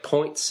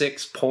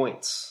 0.6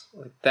 points.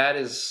 That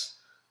is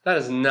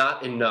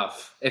not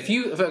enough.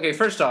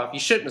 First off, you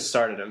shouldn't have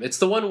started him. It's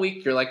the 1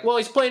 week you're well,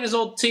 he's playing his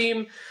old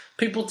team.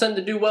 People tend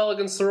to do well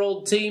against their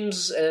old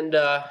teams, and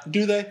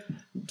do they?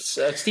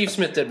 Steve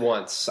Smith did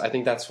once. I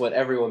think that's what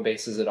everyone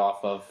bases it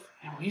off of.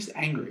 Oh, he's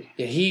angry.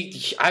 Yeah,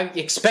 I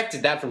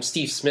expected that from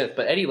Steve Smith,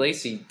 but Eddie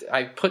Lacy,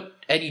 I put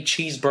Eddie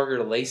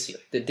Cheeseburger Lacy.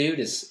 The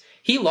dude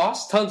he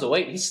lost tons of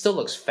weight. He still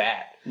looks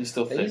fat. He's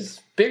still thick.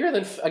 He's bigger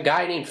than a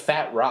guy named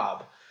Fat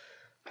Rob.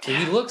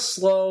 He looks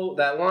slow.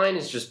 That line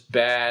is just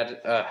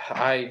bad.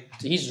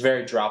 He's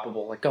very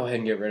droppable. Go ahead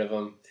and get rid of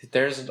him.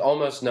 There's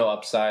almost no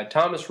upside.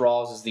 Thomas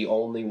Rawls is the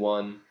only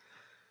one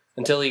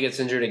until he gets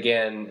injured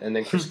again, and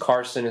then Chris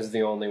Carson is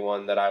the only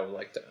one that I would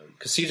like to own.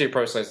 Because CJ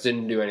Prosise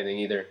didn't do anything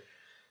either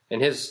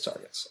in his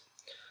targets.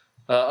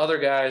 Other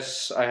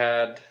guys, I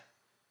had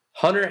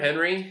Hunter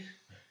Henry.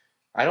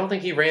 I don't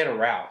think he ran a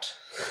route.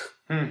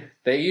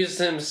 They used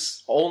him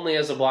only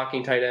as a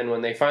blocking tight end.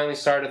 When they finally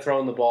started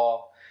throwing the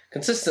ball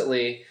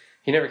consistently,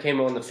 he never came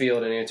on the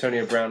field, and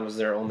Antonio Brown was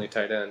their only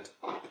tight end.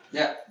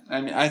 Yeah,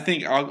 I mean, I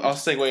think I'll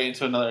segue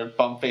into another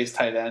bum-faced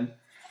tight end,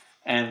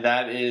 and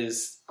that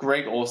is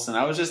Greg Olsen.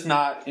 I was just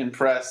not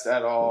impressed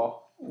at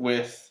all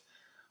with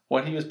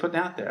what he was putting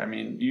out there. I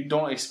mean, you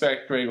don't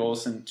expect Greg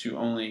Olsen to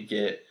only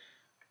get,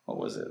 what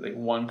was it, like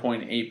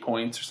 1.8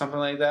 points or something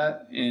like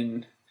that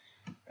in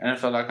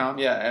NFL.com?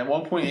 Yeah, at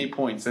 1.8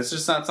 points. That's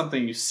just not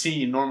something you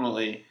see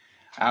normally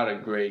out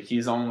of Greg.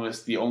 He's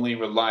almost the only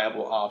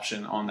reliable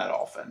option on that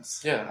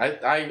offense. Yeah,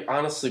 I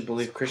honestly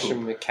believe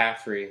Christian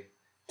McCaffrey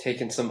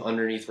taking some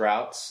underneath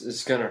routes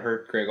is going to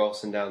hurt Greg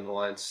Olsen down the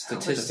line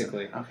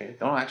statistically. Okay,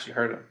 don't actually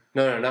hurt him.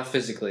 No, not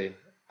physically.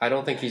 I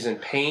don't think he's in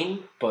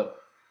pain, but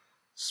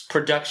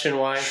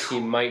production-wise,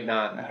 he might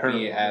not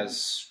be as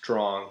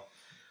strong.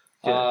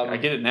 I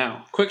get it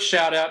now. Quick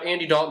shout-out.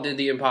 Andy Dalton did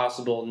the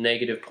impossible,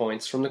 negative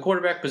points from the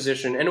quarterback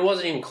position, and it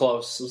wasn't even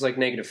close. It was like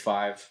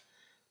 -5.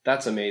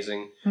 That's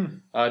amazing.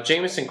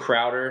 Jamison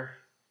Crowder,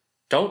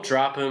 don't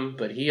drop him,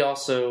 but he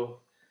also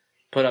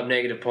put up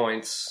negative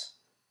points.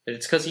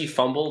 It's because he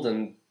fumbled,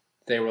 and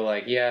they were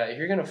like, yeah, if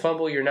you're going to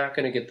fumble, you're not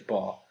going to get the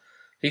ball.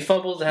 He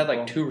fumbled, had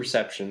like 2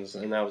 receptions,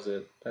 and that was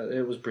it.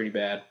 It was pretty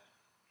bad.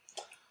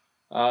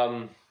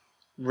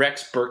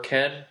 Rex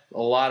Burkhead,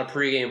 a lot of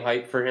pregame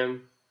hype for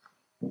him.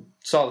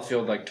 Saw the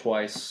field like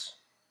twice.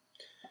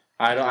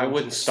 I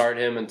wouldn't start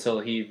him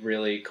until he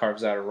really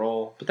carves out a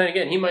role. But then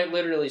again, he might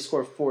literally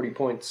score 40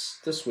 points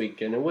this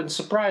week, and it wouldn't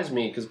surprise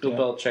me because Bill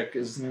Belichick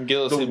is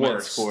the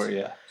worst. Score,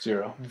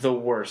 0. The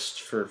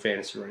worst for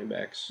fantasy running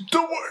backs.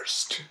 The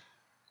worst.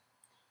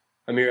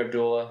 Amir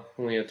Abdullah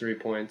only had 3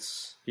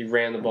 points. He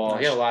ran the ball.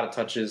 He had a lot of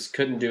touches.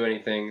 Couldn't do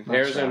anything.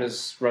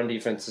 Arizona's run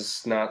defense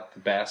is not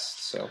the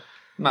best, so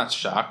I'm not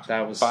shocked.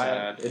 That was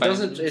sad.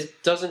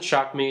 It doesn't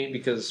shock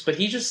me but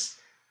he just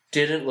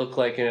didn't look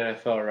like an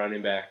NFL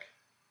running back.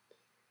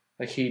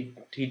 Like he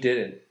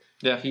didn't.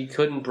 Yeah. He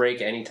couldn't break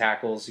any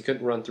tackles. He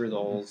couldn't run through the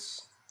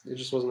holes. It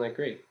just wasn't that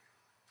great.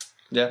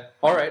 Yeah.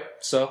 All right,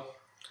 so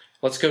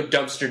let's go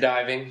dumpster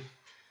diving.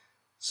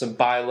 Some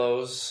buy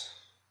lows.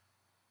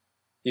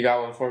 You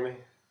got one for me? I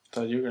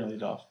thought you were going to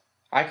lead off.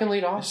 I can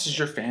lead off. This is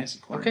your fantasy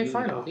corner. Okay,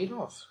 fine. I'll lead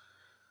off.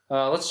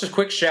 Let's just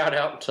quick shout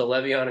out to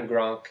Le'Veon and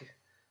Gronk.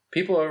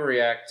 People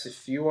overreact.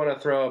 If you want to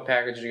throw a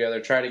package together,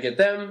 try to get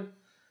them.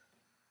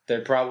 They're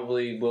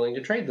probably willing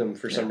to trade them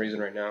for some reason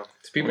right now.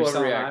 People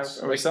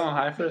overreact. Are we selling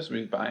high first or are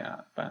we buying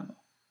low?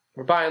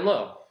 We're buying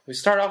low. We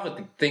start off with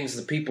the things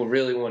that people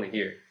really want to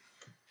hear.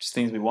 Just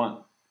things we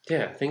want.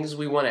 Yeah, things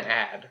we want to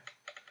add.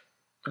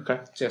 Okay.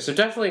 Yeah, so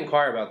definitely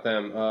inquire about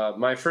them.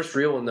 My first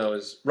real one, though,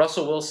 is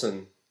Russell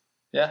Wilson.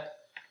 Yeah.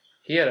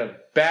 He had a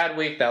bad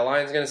week. That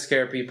line's going to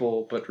scare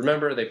people. But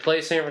remember, they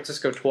play San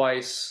Francisco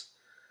twice.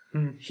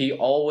 He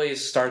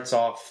always starts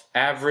off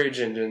average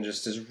and then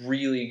just is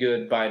really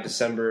good by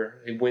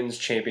December. He wins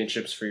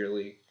championships for your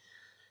league.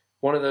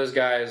 One of those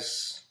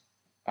guys,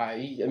 I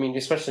mean,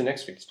 especially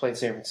next week, he's playing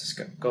San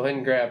Francisco. Go ahead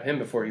and grab him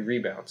before he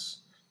rebounds.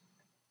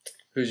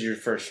 Who's your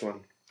first one?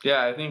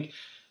 Yeah, I think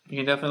you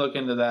can definitely look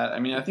into that. I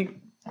mean, I think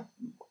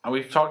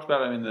we've talked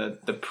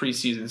about the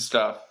preseason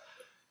stuff.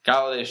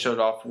 Golladay showed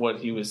off what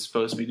he was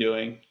supposed to be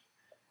doing.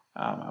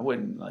 I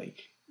wouldn't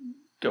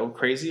go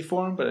crazy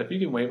for him, but if you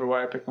can waiver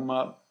wire pick him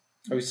up.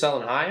 Are we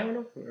selling high on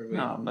him?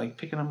 No, I'm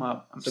picking him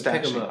up. I'm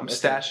stashing him.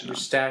 You're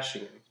stashing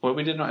him. What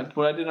I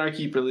did in our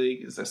keeper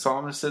league is I saw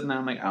him sitting there.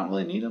 I'm like, I don't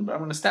really need him, but I'm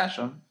going to stash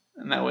him,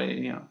 and that way,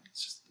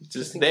 it's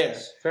just there.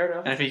 Fair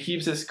enough. And if he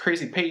keeps this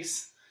crazy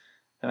pace,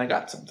 then I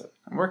got something.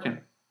 I'm working.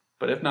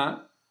 But if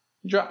not,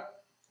 you drop.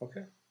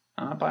 Okay.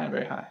 I'm not buying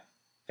very high.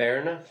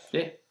 Fair enough.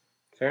 Yeah.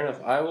 Fair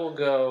enough. I will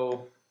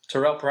go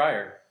Terrell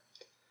Pryor.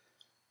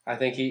 I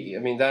think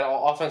that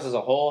offense as a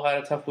whole had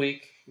a tough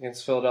week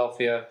against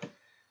Philadelphia.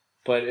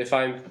 But if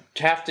I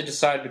have to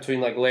decide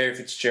between Larry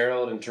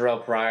Fitzgerald and Terrell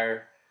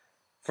Pryor,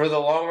 for the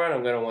long run,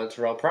 I'm going to want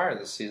Terrell Pryor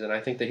this season. I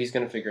think that he's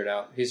going to figure it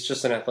out. He's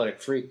just an athletic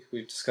freak.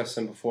 We've discussed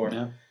him before.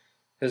 Yeah.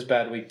 His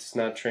bad week does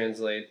not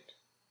translate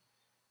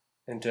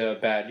into a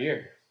bad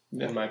year,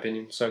 in my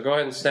opinion. So go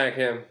ahead and snag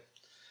him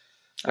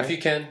if you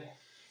can.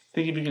 I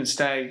think if you can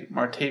snag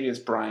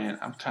Martavius Bryant,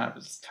 I'm kind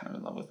of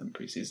in love with him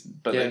preseason.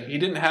 But he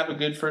didn't have a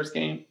good first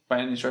game by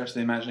any stretch of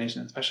the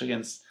imagination, especially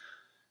against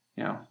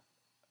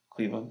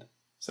Cleveland.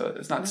 So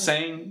it's not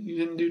saying you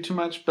didn't do too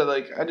much, but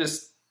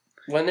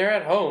when they're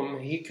at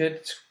home, he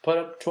could put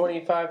up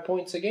 25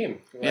 points a game.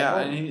 Yeah,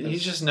 and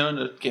he's just known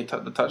to get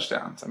the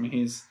touchdowns. I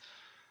mean,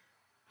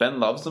 Ben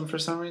loves him for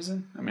some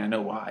reason. I mean, I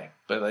know why,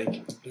 but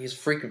he's a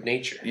freak of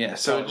nature. Yeah,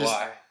 so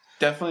why.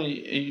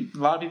 Definitely, a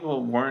lot of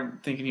people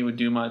weren't thinking he would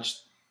do much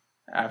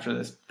after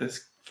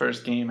this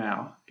first game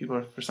out. People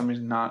are for some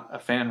reason not a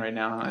fan right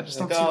now. I just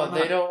don't see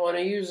they don't want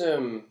to use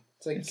him.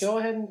 It's go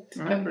ahead and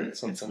remember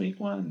it's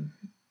week 1.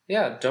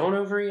 Yeah, don't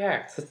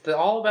overreact. It's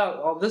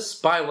all this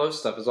buy low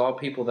stuff is all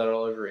people that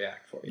will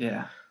overreact for you.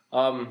 Yeah.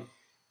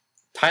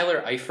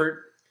 Tyler Eifert,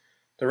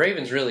 the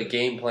Ravens really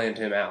game planned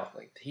him out.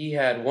 He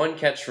had 1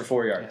 catch for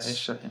 4 yards. Yeah, they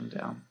shut him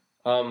down.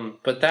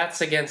 But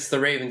that's against the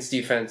Ravens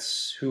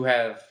defense, who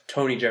have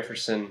Tony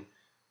Jefferson,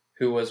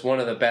 who was one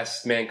of the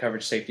best man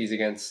coverage safeties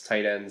against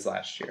tight ends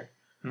last year.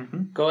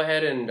 Mm-hmm. Go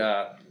ahead and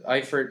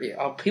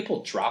Eifert.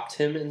 People dropped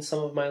him in some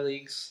of my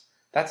leagues.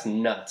 That's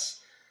nuts.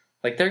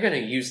 Like, they're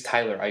going to use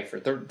Tyler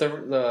Eifert.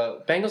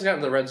 The Bengals got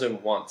in the red zone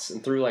once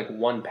and threw, like,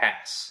 one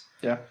pass.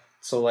 Yeah.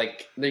 So,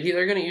 like,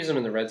 they're going to use him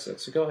in the red zone.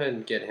 So go ahead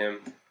and get him.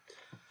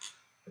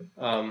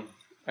 I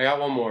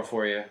got one more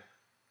for you.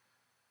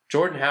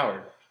 Jordan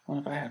Howard. What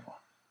if I had one?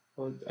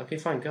 Well, okay,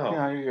 fine, go.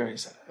 Yeah, you already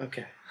said it.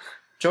 Okay.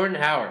 Jordan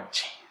Howard.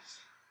 Jeez.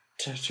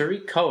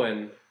 Tariq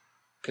Cohen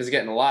is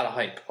getting a lot of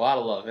hype, a lot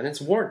of love, and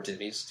it's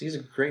warranted. He's a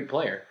great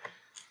player.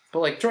 But,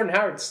 like, Jordan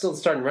Howard's still the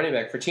starting running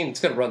back for a team that's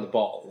going to run the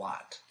ball a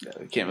lot. Yeah,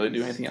 they can't really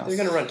do anything else. They're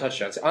going to run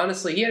touchdowns.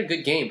 Honestly, he had a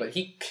good game, but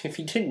if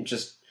he didn't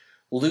just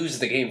lose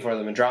the game for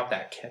them and drop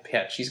that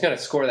catch, he's going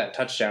to score that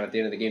touchdown at the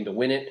end of the game to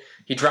win it.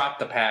 He dropped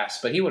the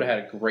pass, but he would have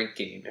had a great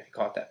game if he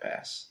caught that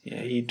pass.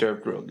 Yeah, he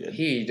derped real good.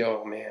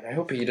 Oh, man. I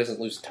hope he doesn't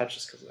lose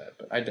touches because of that,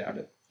 but I doubt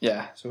it.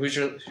 Yeah. So who's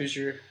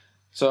your...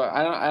 So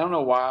I don't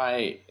know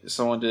why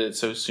someone did it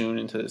so soon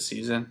into the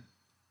season.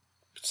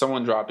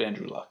 Someone dropped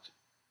Andrew Luck.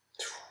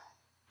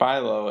 Buy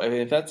low. I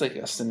mean, if that's like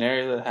a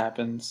scenario that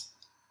happens,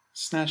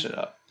 snatch it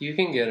up. You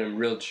can get him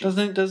real cheap.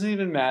 Doesn't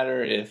even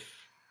matter if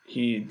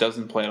he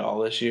doesn't play at all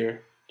this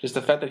year. Just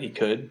the fact that he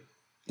could.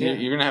 Yeah.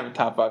 You're gonna have a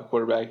top 5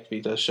 quarterback if he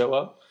does show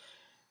up.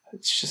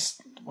 It's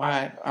just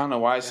why I don't know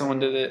why someone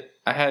did it.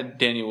 I had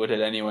Danny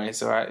Woodhead anyway,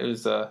 so it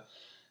was a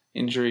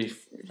injury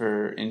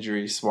for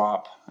injury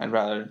swap. I'd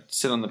rather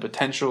sit on the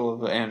potential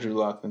of Andrew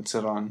Luck than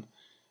sit on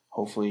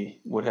hopefully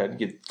Woodhead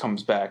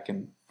comes back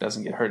and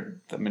doesn't get hurt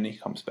the minute he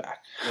comes back.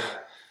 Yeah.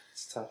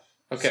 It's tough.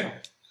 Okay.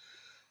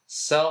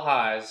 Sell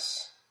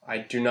highs. I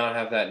do not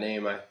have that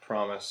name, I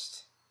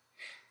promised.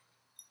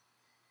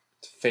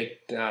 It's fake.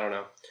 I don't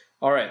know.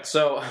 All right,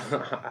 so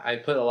I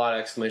put a lot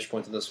of exclamation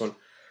points in this one.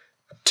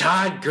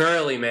 Todd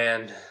Gurley,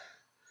 man.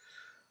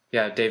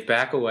 Yeah, Dave,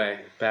 back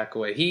away. Back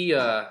away. He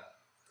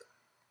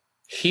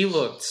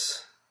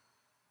looked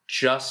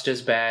just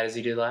as bad as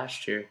he did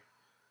last year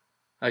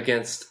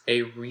against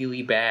a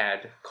really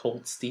bad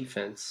Colts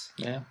defense.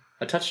 Yeah.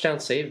 A touchdown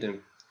saved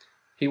him.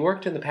 He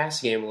worked in the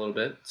passing game a little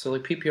bit, so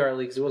like PPR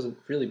leagues, it wasn't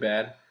really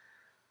bad.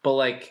 But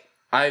like,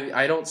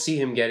 I don't see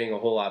him getting a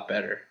whole lot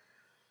better.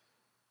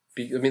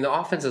 I mean, the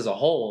offense as a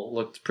whole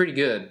looked pretty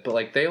good, but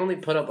like they only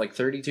put up like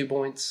 32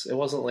 points. It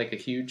wasn't like a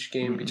huge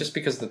game, just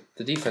because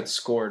the defense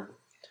scored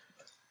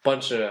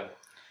bunch of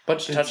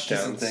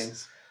touchdowns.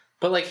 Things.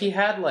 But like he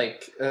had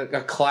like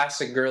a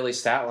classic Gurley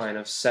stat line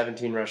of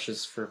 17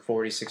 rushes for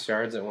 46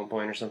 yards at one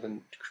point or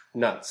something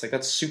nuts. Like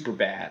that's super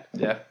bad.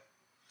 Yeah.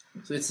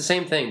 So it's the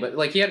same thing, but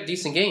like he had a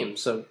decent game.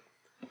 So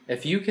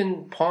if you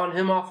can pawn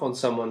him off on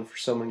someone for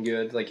someone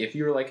good, like if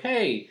you were like,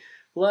 hey,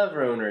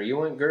 Lever owner, you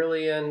want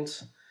Gurley and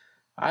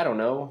I don't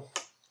know,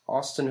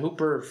 Austin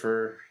Hooper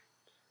for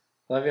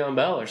Le'Veon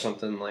Bell or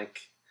something, like,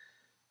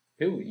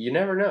 you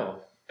never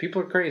know.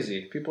 People are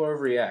crazy. People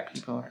overreact.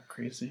 People are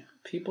crazy.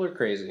 People are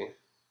crazy.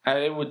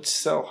 I would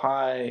sell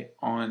high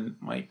on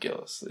Mike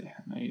Gillislee.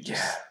 I know you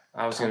just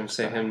I was going to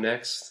say him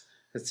next.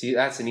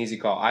 That's an easy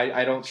call.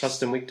 I don't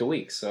trust him week to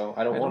week, so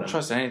I don't want him.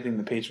 Trust anything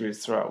the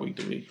Patriots throw out week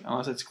to week,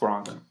 unless it's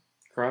Gronk.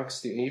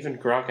 Even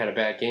Gronk had a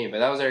bad game, but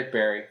that was Eric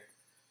Berry.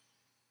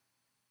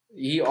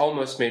 He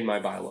almost made my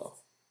buy low.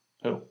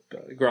 Who?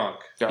 Gronk.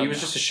 He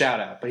was just a shout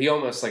out, but I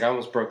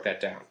almost broke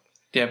that down.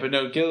 Yeah, but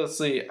no,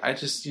 Gillislee, I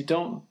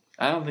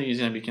don't think he's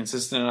going to be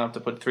consistent enough to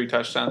put 3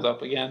 touchdowns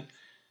up again.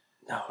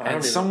 No,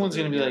 and someone's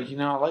going to be like,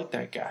 I like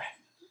that guy.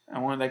 I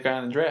wanted that guy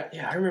in the draft.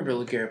 Yeah, I remember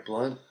LeGarrette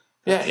Blount.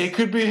 Yeah, it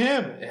could be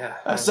him. Yeah,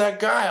 that's that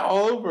guy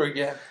all over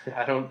again.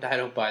 I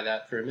don't buy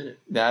that for a minute.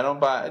 Yeah, I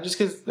don't buy it just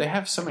because they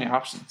have so many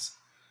options,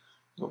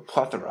 a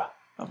plethora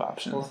of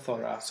options.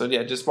 So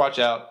yeah, just watch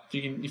out.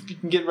 If you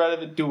can get rid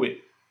of it, do it.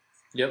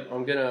 Yep,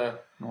 I'm gonna. I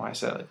don't know why I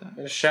said it like that. I'm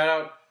gonna shout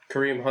out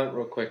Kareem Hunt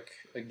real quick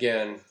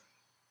again.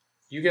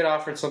 You get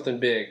offered something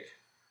big,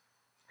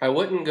 I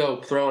wouldn't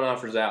go throwing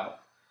offers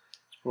out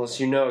unless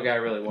you know a guy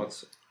really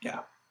wants it. Yeah,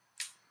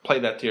 play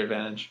that to your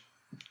advantage.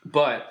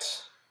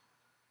 But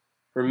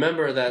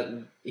remember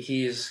that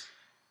he's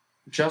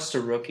just a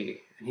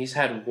rookie, and he's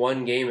had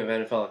 1 game of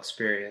NFL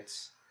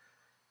experience.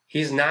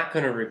 He's not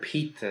going to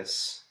repeat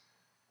this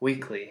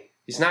weekly.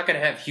 He's not going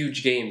to have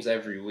huge games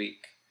every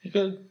week. He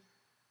could.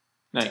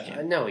 No, he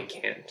can't. No, he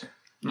can't.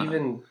 No.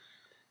 Even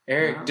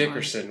Eric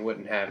Dickerson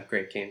wouldn't have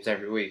great games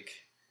every week.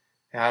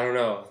 I don't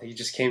know. He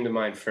just came to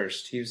mind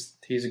first. He's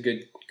a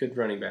good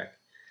running back.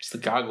 It's the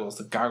goggles.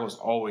 The goggles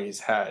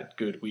always had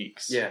good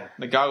weeks. Yeah.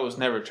 The goggles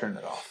never turned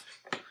it off.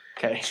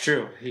 Okay. It's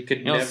true. He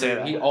could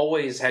never. He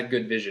always had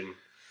good vision.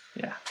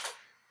 Yeah.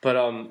 But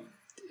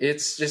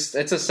it's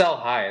a sell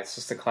high. It's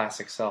just a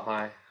classic sell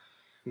high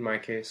in my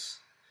case.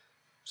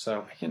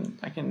 So I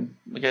can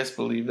I guess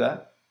believe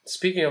that.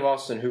 Speaking of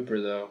Austin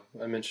Hooper, though,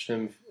 I mentioned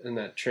him in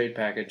that trade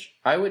package.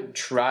 I would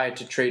try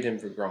to trade him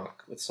for Gronk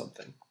with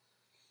something.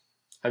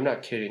 I'm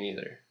not kidding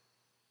either.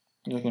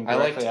 I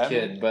like the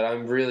kid, but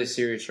I'm really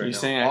serious right now. You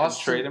saying I can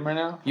trade him right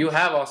now? You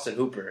have Austin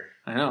Hooper.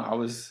 I know. I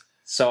was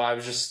So I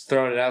was just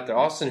throwing it out there.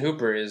 Austin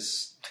Hooper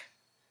is...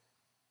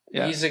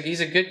 Yeah. He's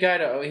a good guy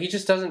to... He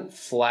just doesn't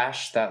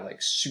flash that,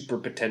 like, super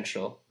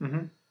potential.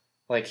 Mm-hmm.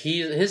 Like,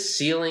 his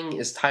ceiling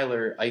is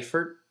Tyler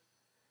Eifert,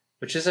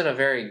 which isn't a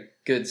very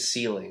good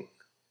ceiling.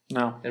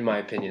 No. In my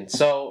opinion.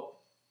 So...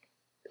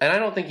 And I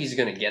don't think he's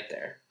going to get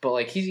there. But,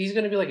 like, he's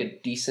going to be, like, a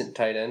decent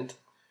tight end.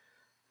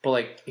 But,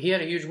 like, he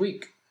had a huge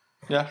week.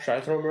 Yeah. Try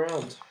to throw him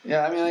around.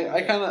 Yeah, I mean,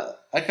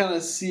 I kind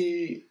of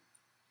see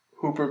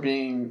Hooper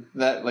being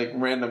that, like,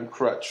 random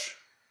crutch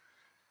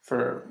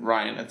for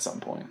Ryan at some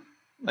point.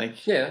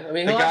 Like, yeah, I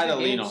mean, the guy to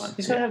lean on.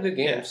 He's going to have good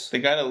games. Yeah,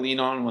 the guy to lean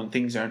on when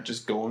things aren't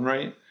just going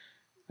right.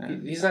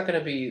 He's not going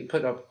to be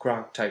putting up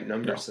Gronk-type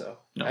numbers, though.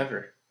 No.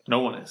 Ever. No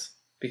one is.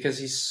 Because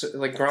he's,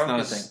 like, Gronk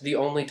is the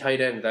only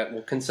tight end that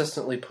will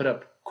consistently put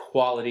up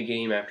quality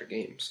game after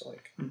game. So,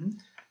 like,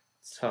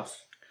 it's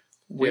tough.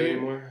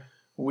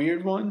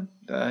 Weird one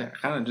that I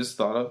kind of just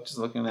thought of, just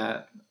looking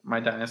at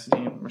my dynasty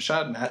team.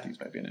 Rashad Matthews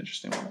might be an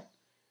interesting one.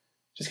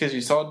 Just because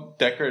you saw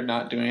Decker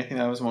not do anything,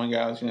 that was one guy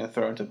I was going to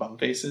throw into bum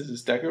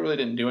faces. Decker really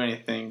didn't do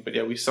anything, but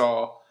yeah, we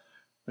saw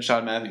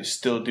Rashad Matthews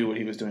still do what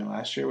he was doing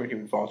last year, where he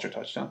would vulture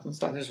touchdowns and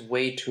stuff. There's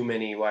way too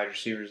many wide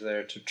receivers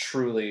there to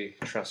truly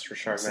trust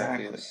Rashad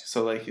Matthews.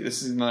 So, like,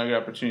 this is another good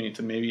opportunity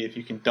to maybe, if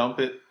you can dump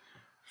it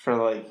for,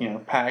 like, you know,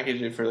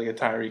 package it for, like, a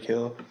Tyreek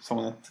Hill,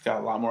 someone that's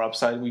got a lot more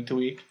upside week to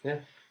week. Yeah.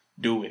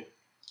 Do it.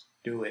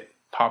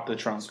 Pop the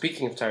trunk.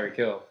 Speaking of Tyreek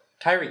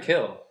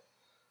Hill,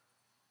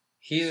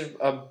 he's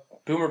a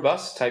boomer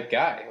bust type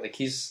guy. Like,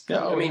 he's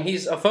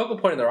he's a focal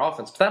point in their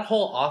offense. But that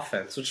whole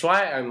offense, which is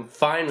why I'm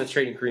fine with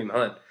trading Kareem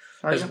Hunt,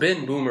 has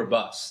been boomer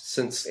bust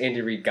since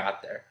Andy Reid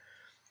got there.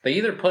 They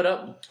either put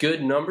up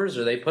good numbers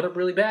or they put up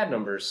really bad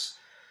numbers.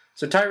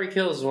 So Tyreek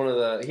Hill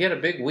is he had a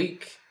big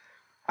week.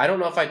 I don't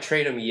know if I'd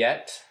trade him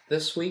yet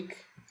this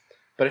week.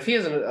 But if he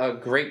has a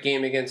great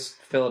game against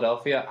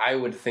Philadelphia, I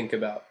would think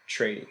about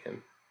trading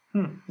him.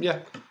 Yeah.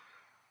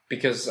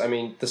 Because, I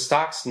mean, the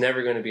stock's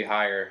never going to be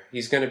higher.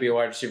 He's going to be a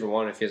wide receiver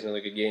 1 if he has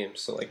another good game.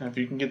 So, like, if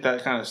you can get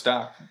that kind of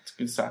stock, it's a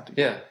good stock to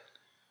get.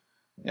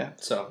 Yeah.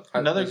 So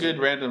another good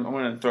random. I'm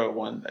going to throw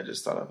one I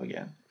just thought of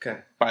again. Okay.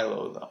 Buy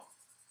low, though.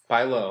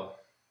 Buy low.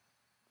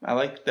 I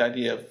like the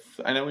idea of...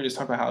 I know we just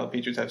talked about how the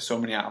Patriots have so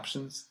many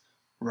options,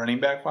 running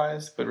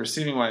back-wise, but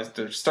receiving-wise,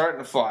 they're starting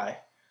to fly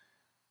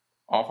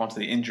off onto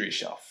the injury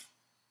shelf.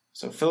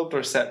 So Philip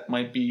Dorsett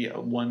might be a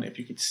one if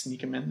you could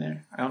sneak him in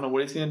there. I don't know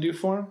what he's going to do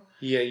for him.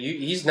 Yeah,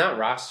 he's not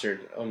rostered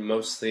on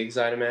most leagues,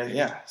 I'd imagine.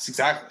 Yeah,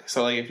 exactly.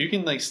 So, like, if you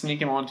can, like,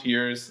 sneak him onto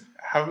yours,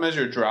 have him as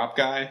your drop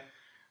guy,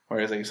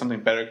 whereas, like, if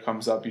something better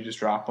comes up, you just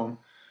drop him.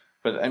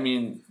 But, I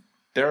mean,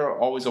 they're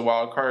always a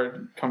wild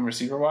card come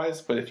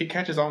receiver-wise, but if he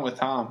catches on with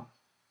Tom,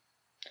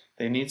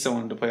 they need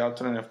someone to play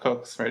alternative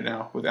Cooks right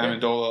now with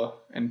Amendola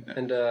and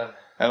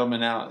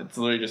Edelman out. It's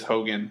literally just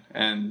Hogan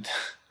and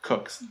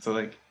Cooks. So,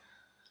 like,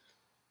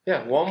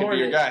 yeah, one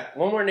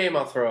more name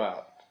I'll throw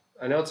out.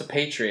 I know it's a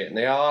Patriot, and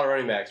they got a lot of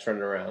running backs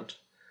running around.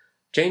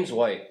 James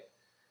White.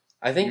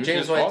 I think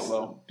James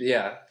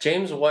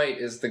White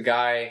is the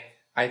guy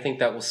I think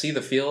that will see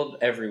the field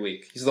every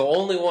week. He's the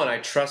only one I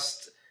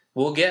trust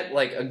will get,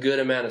 like, a good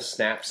amount of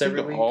snaps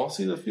every week. All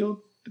see the field?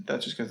 But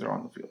that's just because they're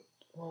on the field.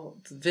 Well,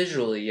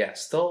 visually,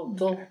 yes.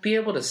 They'll be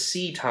able to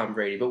see Tom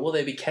Brady, but will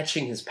they be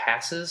catching his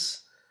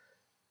passes?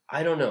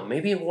 I don't know.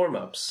 Maybe in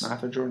warm-ups. Not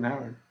for Jordan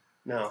Howard.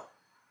 No,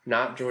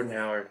 not Jordan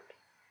Howard.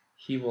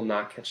 He will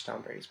not catch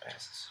Tom Brady's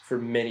passes for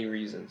many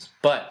reasons,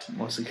 but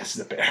mostly because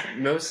he's a bear.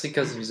 Mostly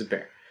because he's a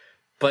bear.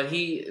 But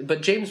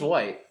James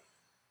White,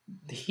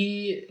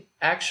 he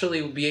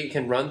actually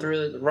can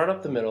run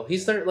up the middle.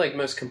 He's their, like,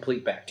 most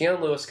complete back.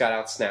 Deion Lewis got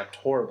outsnapped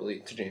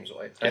horribly to James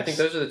White. Yes. I think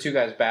those are the two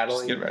guys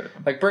battling. Just get rid of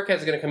him. Like,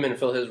 Burkhead's going to come in and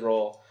fill his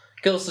role.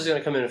 Gillis is going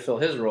to come in and fill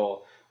his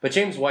role. But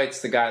James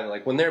White's the guy that,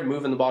 like, when they're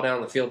moving the ball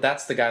down the field,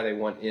 that's the guy they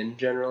want in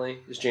generally,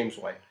 is James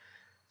White.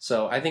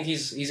 So I think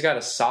he's got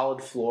a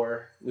solid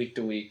floor week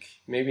to week.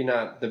 Maybe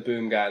not the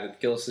boom guy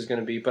that Gillis is going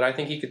to be, but I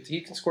think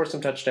he can score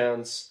some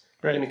touchdowns.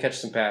 Right. He's going to catch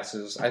some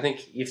passes. I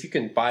think if you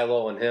can buy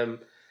low on him,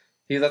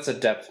 that's a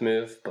depth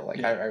move. But,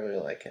 like, I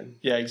really like him.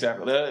 Yeah,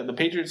 exactly. The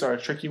Patriots are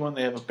a tricky one.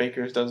 They have a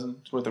baker's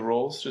dozen worth of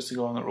roles just to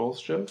go on the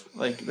roles joke.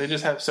 Like, they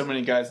just have so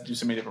many guys that do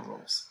so many different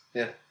roles.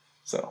 Yeah.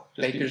 So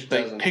baker's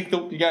dozen.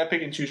 You got to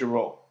pick and choose your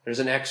role. There's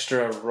an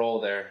extra role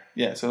there.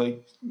 Yeah. So,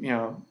 like, you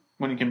know,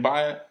 when you can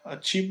buy a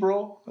cheap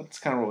role, that's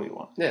the kind of role you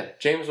want. Yeah,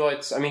 James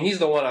White's. I mean, he's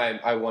the one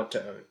I want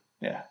to own.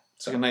 Yeah,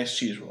 it's like a nice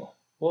cheese roll.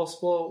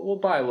 We'll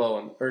buy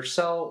low or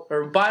sell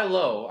or buy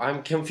low.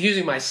 I'm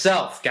confusing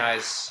myself,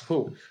 guys.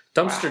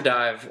 Dumpster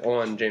dive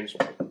on James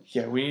White.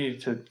 Yeah, we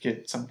need to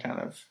get some kind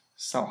of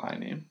sell high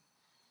name.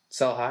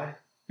 Sell high?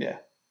 Yeah.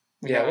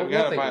 We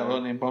gotta buy a low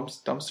name.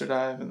 Dumpster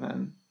dive, and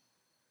then.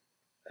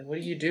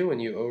 What do you do when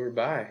you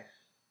overbuy?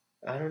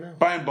 I don't know.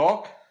 Buy in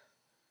bulk.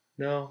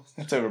 No.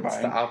 That's overbuying. It's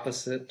the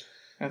opposite.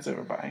 That's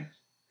overbuying.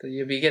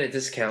 You get a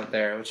discount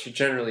there, which you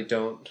generally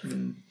don't.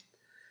 Mm.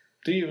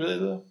 Do you really,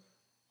 though?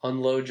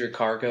 Unload your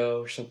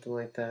cargo or something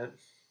like that.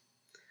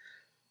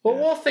 Well,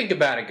 We'll think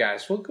about it,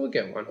 guys. We'll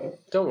get one.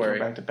 Don't worry.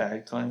 Go back to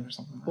bag time or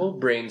something. We'll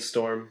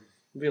brainstorm.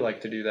 We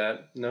like to do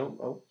that.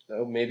 No?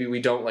 Oh, maybe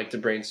we don't like to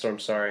brainstorm.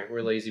 Sorry.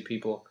 We're lazy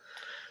people.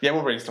 Yeah,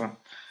 we'll brainstorm.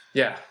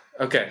 Yeah.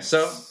 Okay,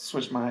 so...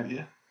 Switch my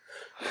idea.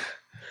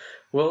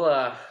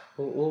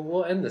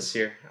 We'll end this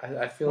here.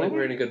 I feel like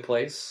we're in a good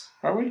place.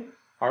 Are we?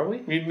 Are we?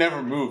 We've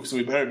never moved, so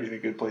we better be in a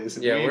good place.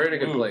 Yeah, we're in a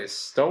good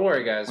place. Don't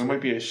worry, guys. We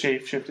might be a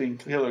shape-shifting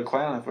killer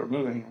clown if we're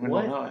moving. We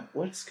don't know it.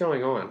 What's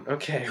going on?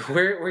 Okay,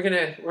 we're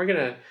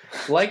gonna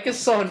like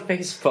us on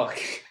Facebook,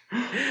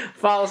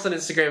 follow us on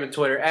Instagram and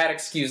Twitter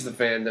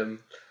 @ExcuseTheFandom.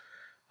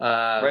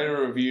 Write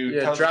a review.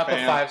 Yeah, drop a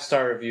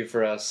 5-star review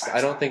for us. I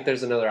don't think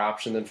there's another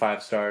option than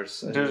 5 stars.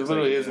 There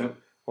literally isn't.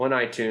 On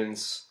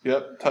iTunes.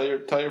 Yep. Tell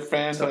your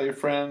fans. Tell your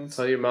friends.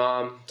 Tell your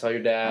mom. Tell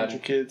your dad. Tell your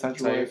kids. Tell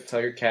your wife.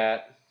 Tell your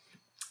cat.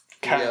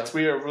 Cats. Yeah.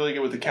 We are really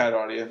good with the cat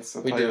audience.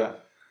 We do.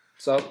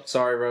 So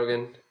sorry,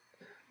 Rogan.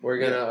 We're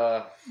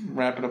gonna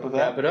wrap it up with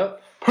that. Wrap it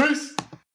up. Peace.